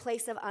 It's a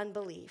place of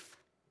unbelief.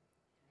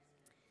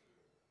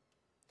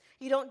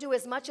 You don't do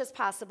as much as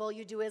possible.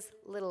 You do as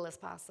little as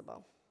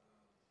possible.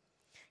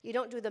 You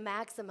don't do the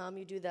maximum.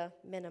 You do the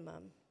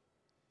minimum.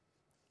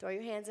 Throw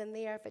your hands in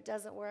the air. If it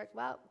doesn't work,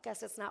 well,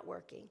 guess it's not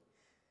working.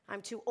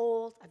 I'm too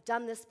old. I've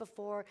done this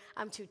before.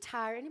 I'm too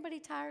tired. Anybody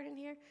tired in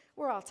here?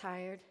 We're all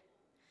tired.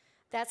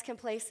 That's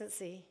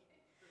complacency.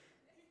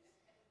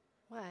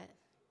 What?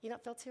 You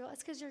don't feel too old?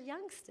 It's because you're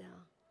young still.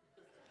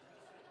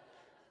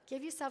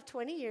 Give yourself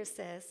 20 years,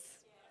 sis.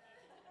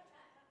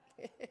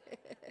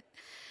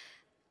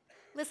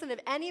 Listen, if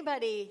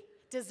anybody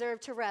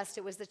deserved to rest,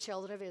 it was the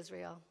children of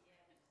Israel.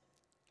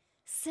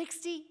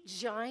 60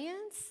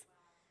 giants,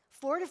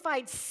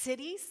 fortified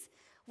cities,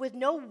 with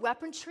no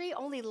weaponry,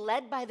 only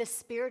led by the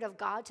Spirit of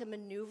God to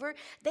maneuver.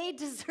 They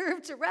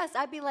deserve to rest.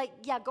 I'd be like,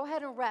 yeah, go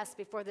ahead and rest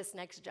before this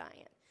next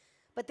giant.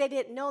 But they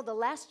didn't know the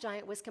last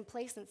giant was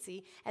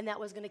complacency, and that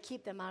was going to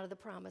keep them out of the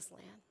promised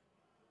land.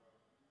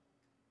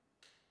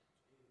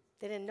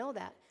 They didn't know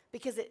that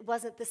because it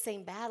wasn't the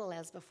same battle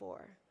as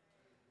before.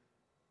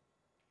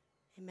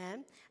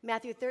 Amen?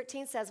 Matthew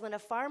 13 says, when a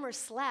farmer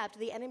slept,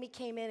 the enemy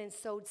came in and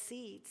sowed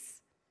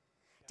seeds.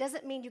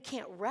 Doesn't mean you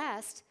can't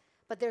rest,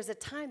 but there's a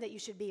time that you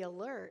should be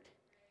alert.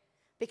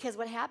 Because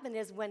what happened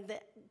is when the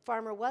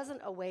farmer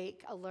wasn't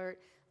awake, alert,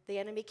 the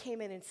enemy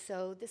came in and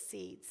sowed the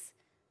seeds,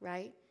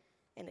 right?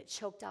 And it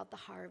choked out the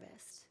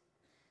harvest.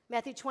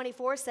 Matthew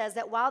 24 says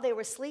that while they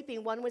were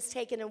sleeping, one was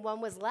taken and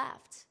one was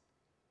left.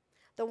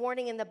 The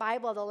warning in the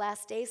Bible of the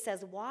last days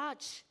says,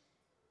 watch,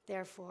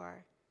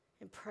 therefore,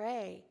 and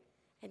pray,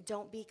 and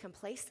don't be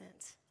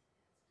complacent.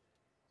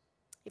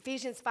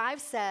 Ephesians 5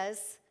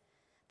 says,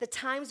 the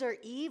times are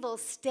evil.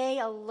 Stay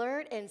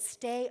alert and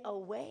stay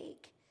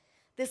awake.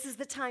 This is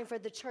the time for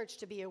the church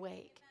to be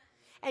awake.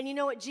 And you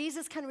know what?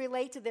 Jesus can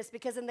relate to this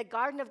because in the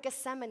Garden of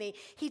Gethsemane,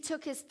 he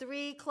took his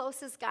 3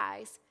 closest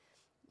guys,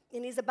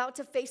 and he's about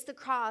to face the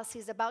cross.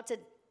 He's about to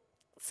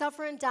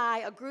suffer and die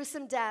a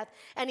gruesome death.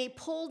 And he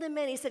pulled them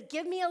in. He said,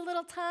 give me a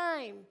little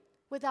time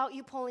without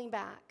you pulling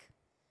back.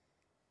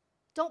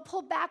 Don't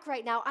pull back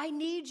right now. I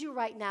need you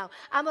right now.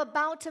 I'm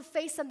about to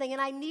face something,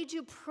 and I need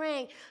you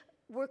praying.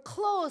 We're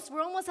close.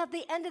 We're almost at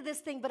the end of this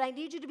thing, but I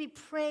need you to be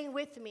praying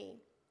with me.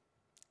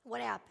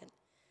 What happened?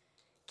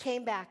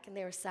 Came back, and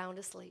they were sound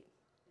asleep.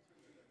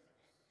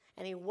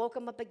 And he woke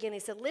them up again. He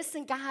said,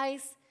 listen,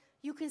 guys,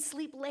 you can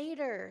sleep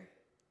later,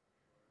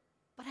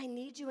 but I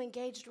need you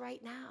engaged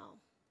right now.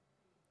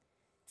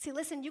 See,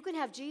 listen, you can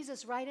have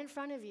Jesus right in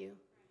front of you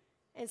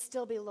and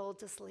still be lulled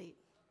to sleep.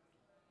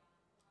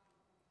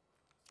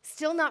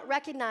 Still not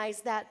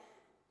recognize that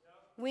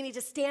we need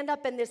to stand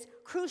up in this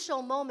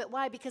crucial moment.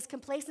 Why? Because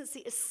complacency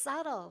is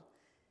subtle.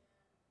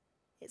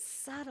 It's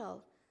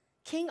subtle.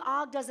 King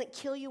Og doesn't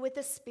kill you with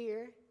a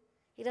spear.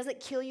 He doesn't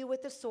kill you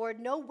with a sword.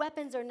 No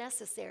weapons are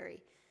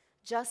necessary.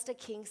 Just a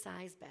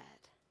king-size bed.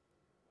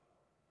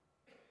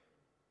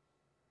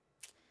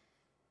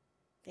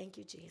 Thank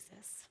you,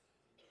 Jesus.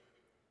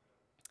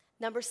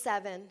 Number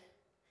 7.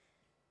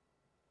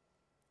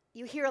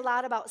 You hear a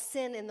lot about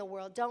sin in the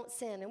world. Don't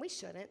sin, and we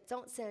shouldn't.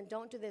 Don't sin,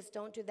 don't do this,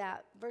 don't do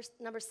that. Verse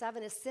number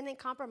 7 is sin and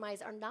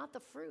compromise are not the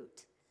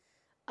fruit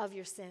of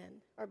your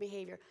sin or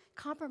behavior.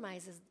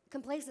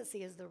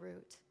 Complacency is the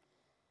root.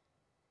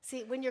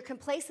 See, when you're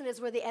complacent is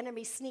where the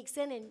enemy sneaks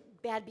in and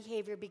bad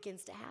behavior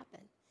begins to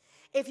happen.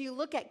 If you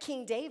look at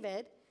King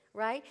David,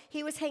 right?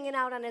 He was hanging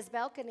out on his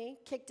balcony,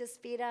 kicked his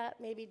feet up,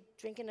 maybe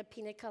drinking a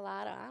pina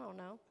colada, I don't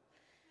know.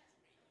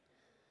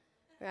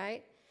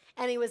 Right?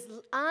 And he was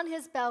on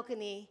his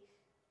balcony,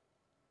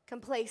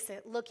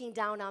 complacent, looking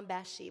down on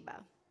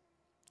Bathsheba.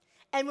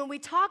 And when we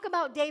talk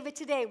about David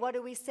today, what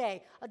do we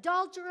say?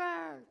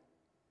 Adulterer.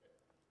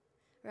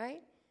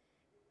 Right?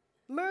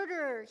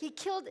 Murderer. He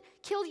killed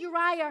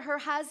Uriah, her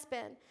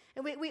husband.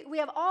 And we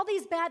have all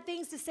these bad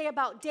things to say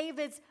about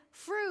David's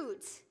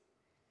fruit.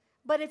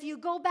 But if you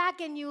go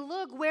back and you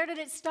look, where did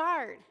it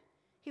start?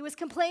 He was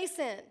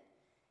complacent.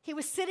 He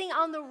was sitting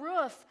on the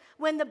roof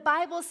when the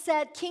Bible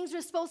said kings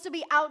were supposed to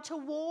be out to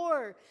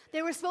war.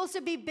 They were supposed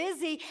to be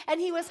busy,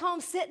 and he was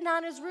home sitting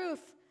on his roof.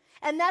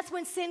 And that's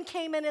when sin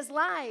came in his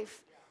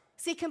life.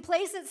 See,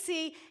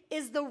 complacency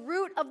is the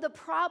root of the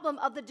problem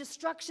of the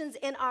destructions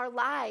in our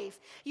life.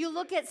 You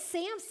look at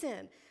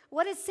Samson.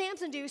 What did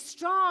Samson do?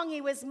 Strong, he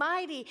was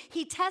mighty.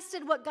 He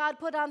tested what God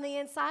put on the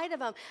inside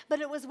of him.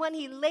 But it was when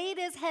he laid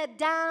his head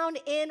down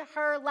in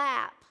her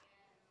lap.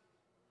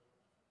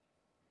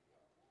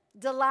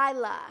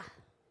 Delilah.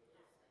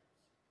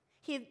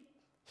 He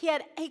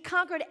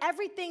conquered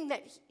everything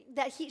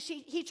that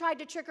he tried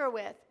to trick her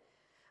with.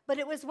 But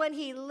it was when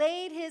he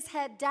laid his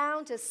head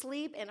down to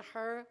sleep in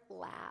her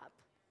lap.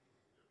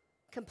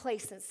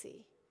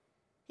 Complacency.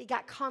 He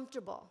got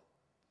comfortable.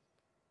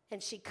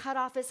 And she cut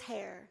off his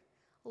hair,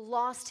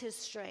 lost his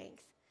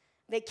strength.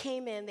 They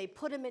came in, they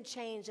put him in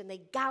chains, and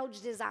they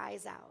gouged his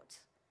eyes out.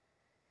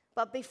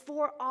 But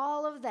before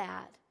all of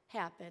that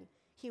happened,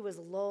 he was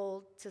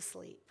lulled to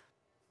sleep.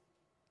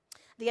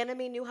 The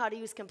enemy knew how to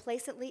use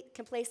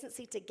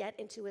complacency to get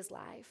into his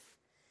life.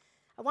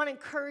 I want to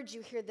encourage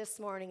you here this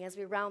morning as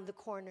we round the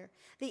corner.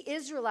 The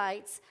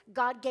Israelites,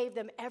 God gave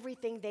them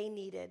everything they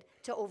needed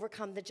to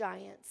overcome the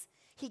giants.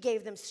 He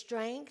gave them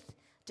strength,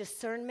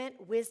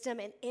 discernment, wisdom,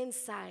 and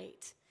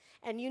insight.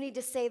 And you need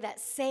to say that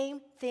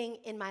same thing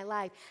in my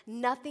life.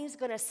 Nothing's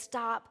going to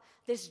stop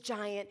this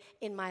giant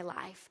in my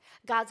life.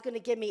 God's going to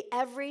give me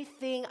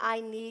everything I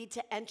need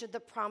to enter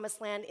the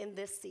promised land in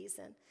this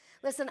season.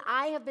 Listen,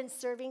 I have been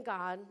serving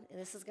God, and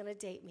this is going to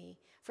date me,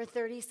 for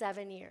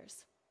 37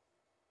 years.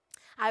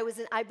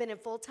 I've been in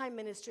full-time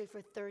ministry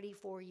for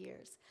 34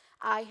 years.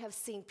 I have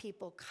seen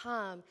people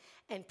come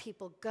and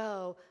people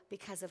go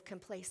because of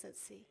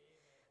complacency,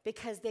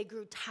 because they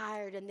grew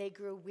tired and they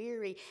grew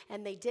weary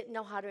and they didn't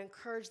know how to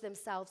encourage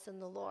themselves in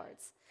the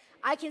Lord's.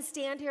 I can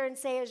stand here and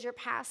say as your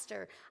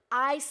pastor,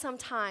 I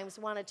sometimes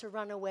wanted to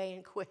run away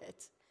and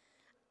quit.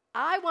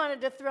 I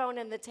wanted to throw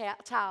in the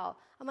towel.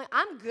 I'm like,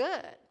 I'm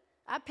good.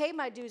 I paid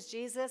my dues,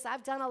 Jesus.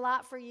 I've done a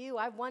lot for you.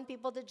 I've won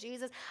people to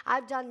Jesus.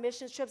 I've done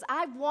mission trips.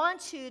 I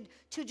want you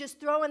to just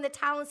throw in the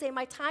towel and say,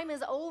 my time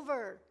is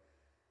over.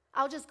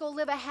 I'll just go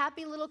live a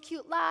happy little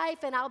cute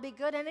life and I'll be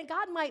good. And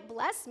God might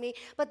bless me,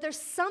 but there's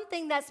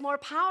something that's more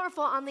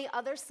powerful on the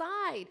other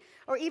side,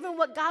 or even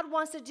what God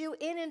wants to do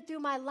in and through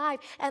my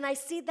life. And I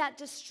see that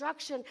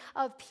destruction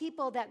of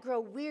people that grow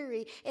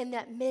weary in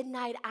that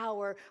midnight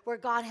hour where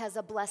God has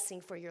a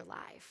blessing for your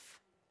life.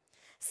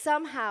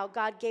 Somehow,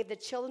 God gave the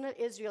children of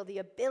Israel the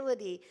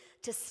ability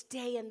to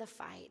stay in the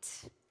fight,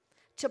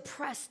 to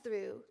press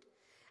through.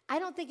 I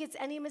don't think it's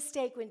any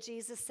mistake when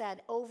Jesus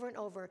said over and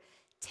over,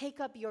 take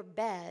up your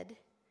bed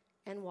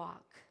and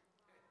walk.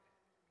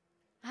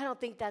 I don't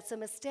think that's a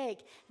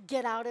mistake.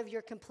 Get out of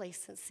your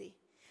complacency.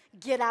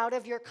 Get out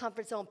of your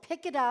comfort zone.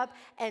 Pick it up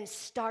and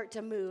start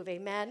to move.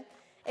 Amen?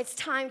 It's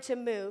time to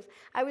move.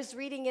 I was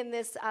reading in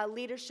this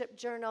leadership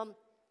journal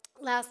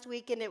last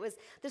week, and it was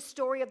the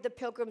story of the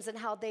Pilgrims and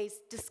how they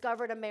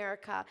discovered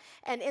America.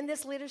 And in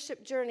this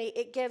leadership journey,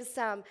 it gives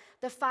the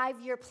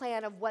 5-year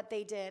plan of what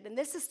they did. And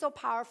this is so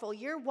powerful.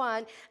 Year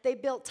 1, they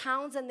built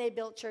towns and they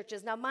built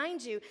churches. Now,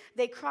 mind you,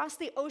 they crossed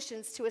the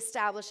oceans to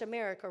establish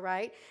America,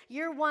 right?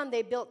 Year 1,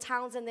 they built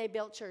towns and they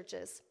built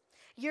churches.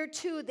 Year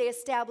 2, they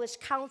established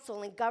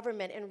council and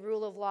government and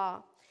rule of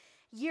law.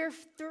 Year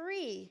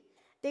 3,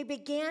 they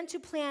began to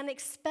plan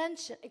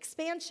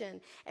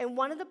expansion, and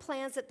one of the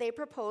plans that they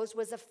proposed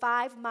was a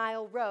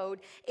 5-mile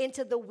road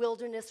into the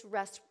wilderness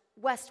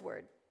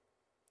westward.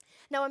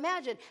 Now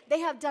imagine, they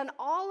have done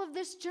all of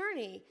this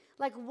journey.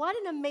 Like, what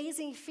an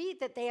amazing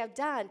feat that they have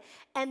done.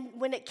 And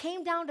when it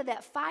came down to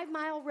that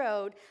 5-mile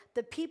road,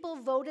 the people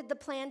voted the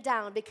plan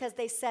down because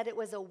they said it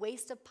was a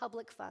waste of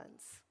public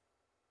funds.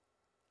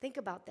 Think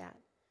about that.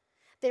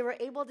 They were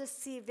able to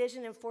see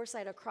vision and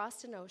foresight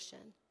across an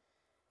ocean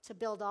to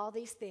build all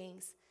these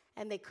things,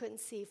 and they couldn't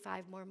see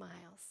 5 more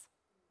miles.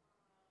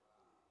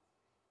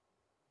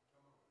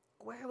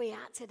 Where are we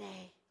at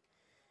today?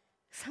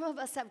 Some of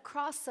us have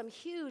crossed some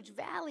huge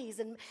valleys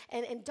and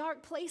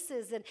dark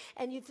places,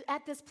 and you're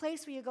at this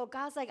place where you go,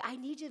 God's like, I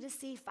need you to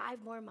see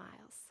 5 more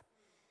miles.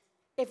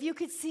 If you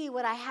could see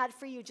what I had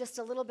for you just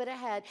a little bit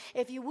ahead,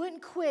 if you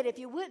wouldn't quit, if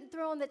you wouldn't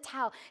throw in the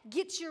towel,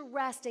 get your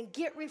rest and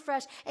get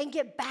refreshed and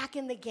get back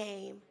in the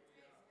game.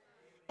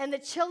 And the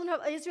children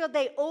of Israel,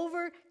 they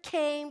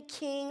overcame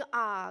King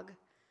Og.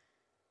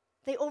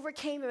 They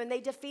overcame him and they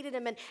defeated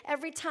him. And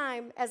every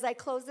time, as I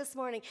close this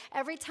morning,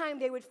 every time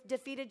they would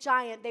defeat a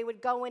giant, they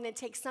would go in and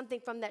take something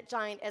from that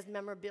giant as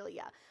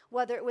memorabilia,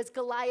 whether it was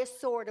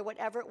Goliath's sword or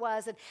whatever it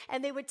was.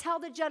 And they would tell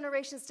the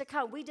generations to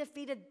come, we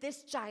defeated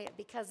this giant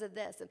because of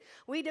this. And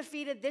we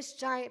defeated this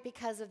giant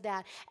because of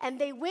that.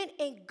 And they went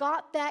and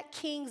got that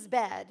king's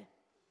bed.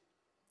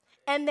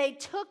 And they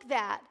took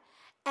that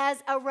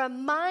as a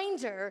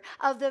reminder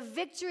of the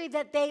victory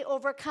that they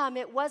overcome.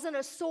 It wasn't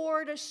a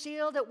sword, a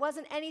shield. It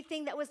wasn't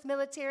anything that was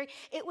military.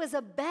 It was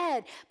a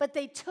bed, but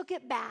they took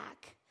it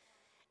back.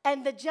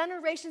 And the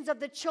generations of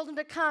the children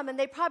to come, and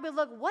they probably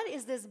look, what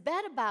is this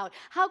bed about?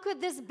 How could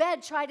this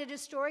bed try to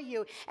destroy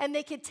you? And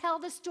they could tell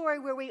the story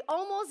where we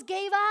almost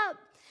gave up.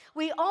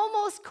 We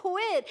almost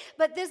quit,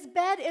 but this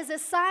bed is a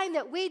sign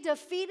that we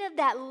defeated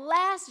that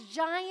last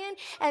giant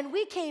and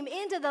we came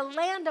into the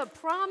land of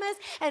promise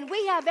and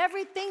we have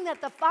everything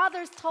that the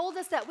fathers told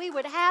us that we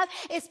would have.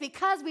 It's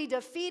because we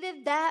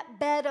defeated that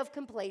bed of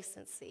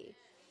complacency.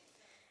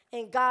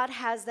 And God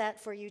has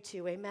that for you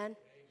too, amen?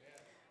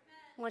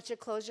 I want you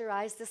to close your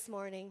eyes this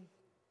morning.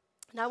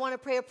 And I want to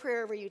pray a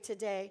prayer over you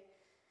today.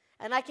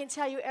 And I can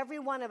tell you every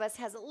one of us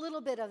has a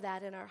little bit of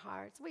that in our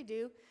hearts. We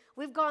do.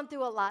 We've gone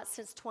through a lot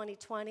since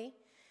 2020,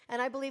 and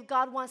I believe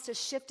God wants to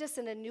shift us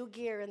in a new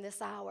gear in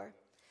this hour.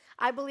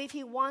 I believe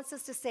he wants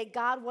us to say,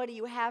 God, what do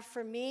you have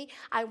for me?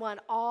 I want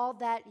all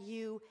that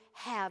you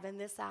have in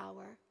this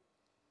hour.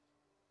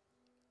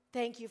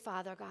 Thank you,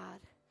 Father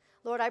God.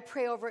 Lord, I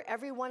pray over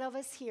every one of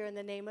us here in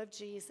the name of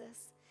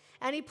Jesus.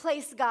 Any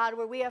place, God,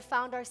 where we have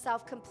found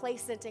ourselves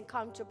complacent and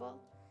comfortable.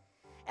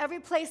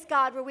 Every place,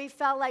 God, where we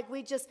felt like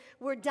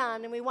we're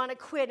done and we want to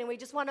quit and we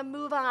just want to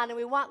move on and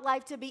we want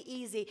life to be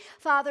easy.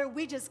 Father,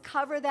 we just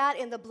cover that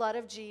in the blood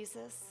of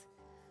Jesus.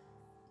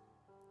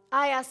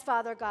 I ask,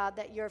 Father God,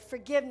 that your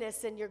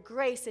forgiveness and your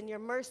grace and your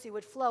mercy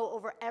would flow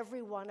over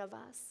every one of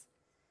us.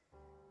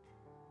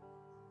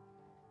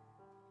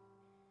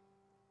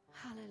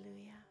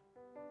 Hallelujah.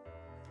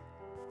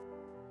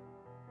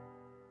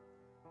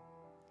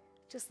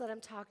 Just let him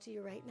talk to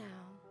you right now.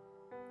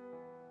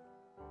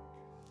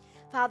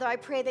 Father, I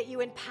pray that you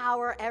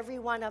empower every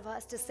one of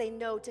us to say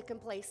no to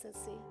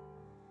complacency.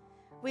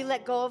 We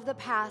let go of the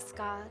past,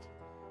 God.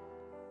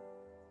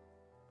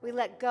 We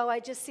let go. I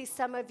just see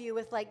some of you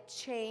with like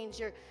chains.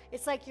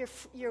 It's like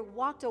you're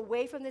walked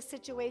away from the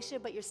situation,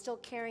 but you're still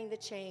carrying the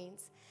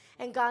chains.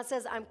 And God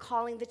says, I'm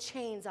calling the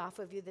chains off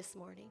of you this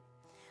morning.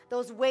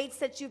 Those weights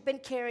that you've been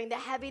carrying, the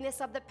heaviness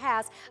of the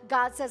past,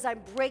 God says,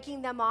 I'm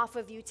breaking them off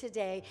of you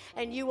today.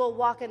 And you will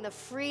walk in the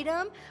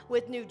freedom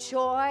with new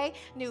joy,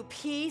 new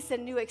peace,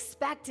 and new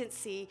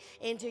expectancy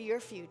into your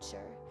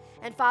future.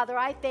 And Father,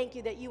 I thank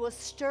you that you will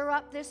stir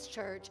up this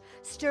church,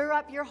 stir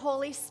up your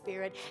Holy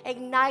Spirit,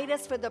 ignite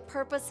us for the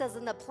purposes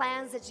and the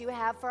plans that you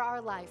have for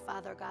our life,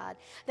 Father God.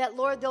 That,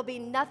 Lord, there'll be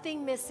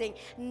nothing missing,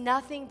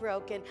 nothing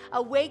broken.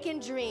 Awaken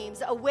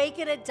dreams,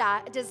 awaken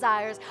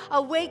desires,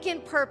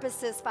 awaken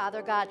purposes,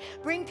 Father God.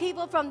 Bring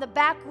people from the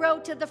back row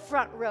to the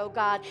front row,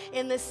 God,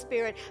 in the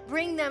Spirit.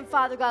 Bring them,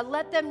 Father God.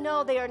 Let them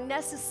know they are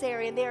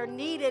necessary and they are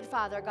needed,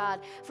 Father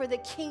God, for the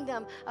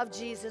kingdom of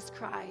Jesus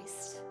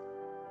Christ.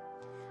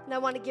 And I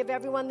want to give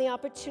everyone the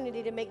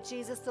opportunity to make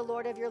Jesus the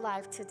Lord of your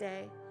life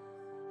today.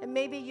 And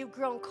maybe you've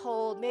grown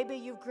cold. Maybe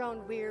you've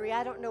grown weary.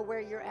 I don't know where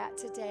you're at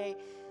today,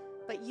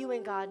 but you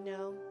and God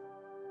know.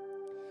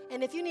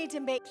 And if you need to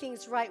make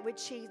things right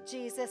with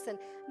Jesus and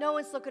no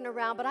one's looking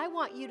around, but I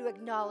want you to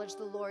acknowledge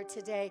the Lord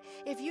today.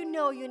 If you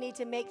know you need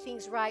to make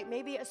things right,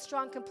 maybe a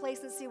strong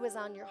complacency was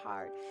on your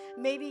heart.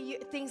 Maybe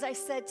things I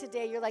said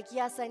today, you're like,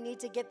 yes, I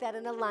need to get that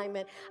in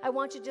alignment. I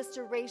want you just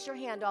to raise your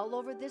hand all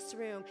over this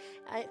room.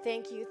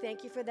 Thank you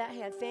for that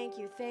hand. Thank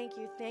you.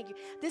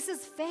 This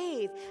is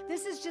faith.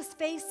 This is just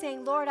faith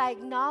saying, Lord, I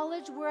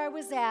acknowledge where I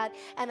was at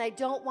and I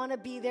don't want to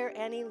be there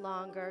any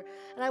longer.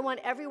 And I want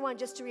everyone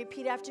just to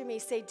repeat after me.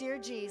 Say, Dear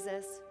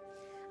Jesus,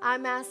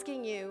 I'm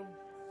asking you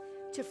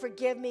to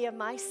forgive me of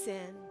my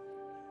sin.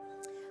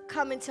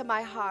 Come into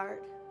my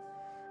heart.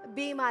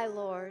 Be my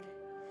Lord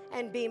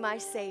and be my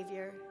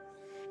Savior.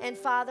 And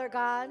Father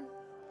God,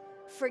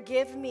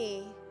 forgive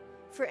me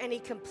for any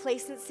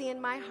complacency in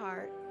my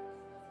heart.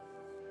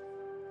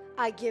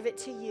 I give it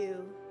to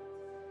you.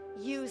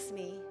 Use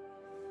me.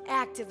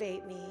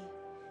 Activate me.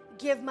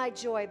 Give my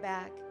joy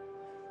back.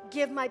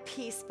 Give my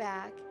peace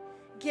back.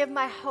 Give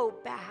my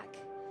hope back.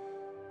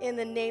 In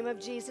the name of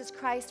Jesus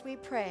Christ we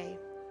pray.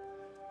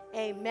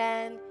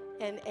 Amen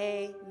and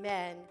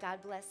amen. God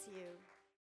bless you.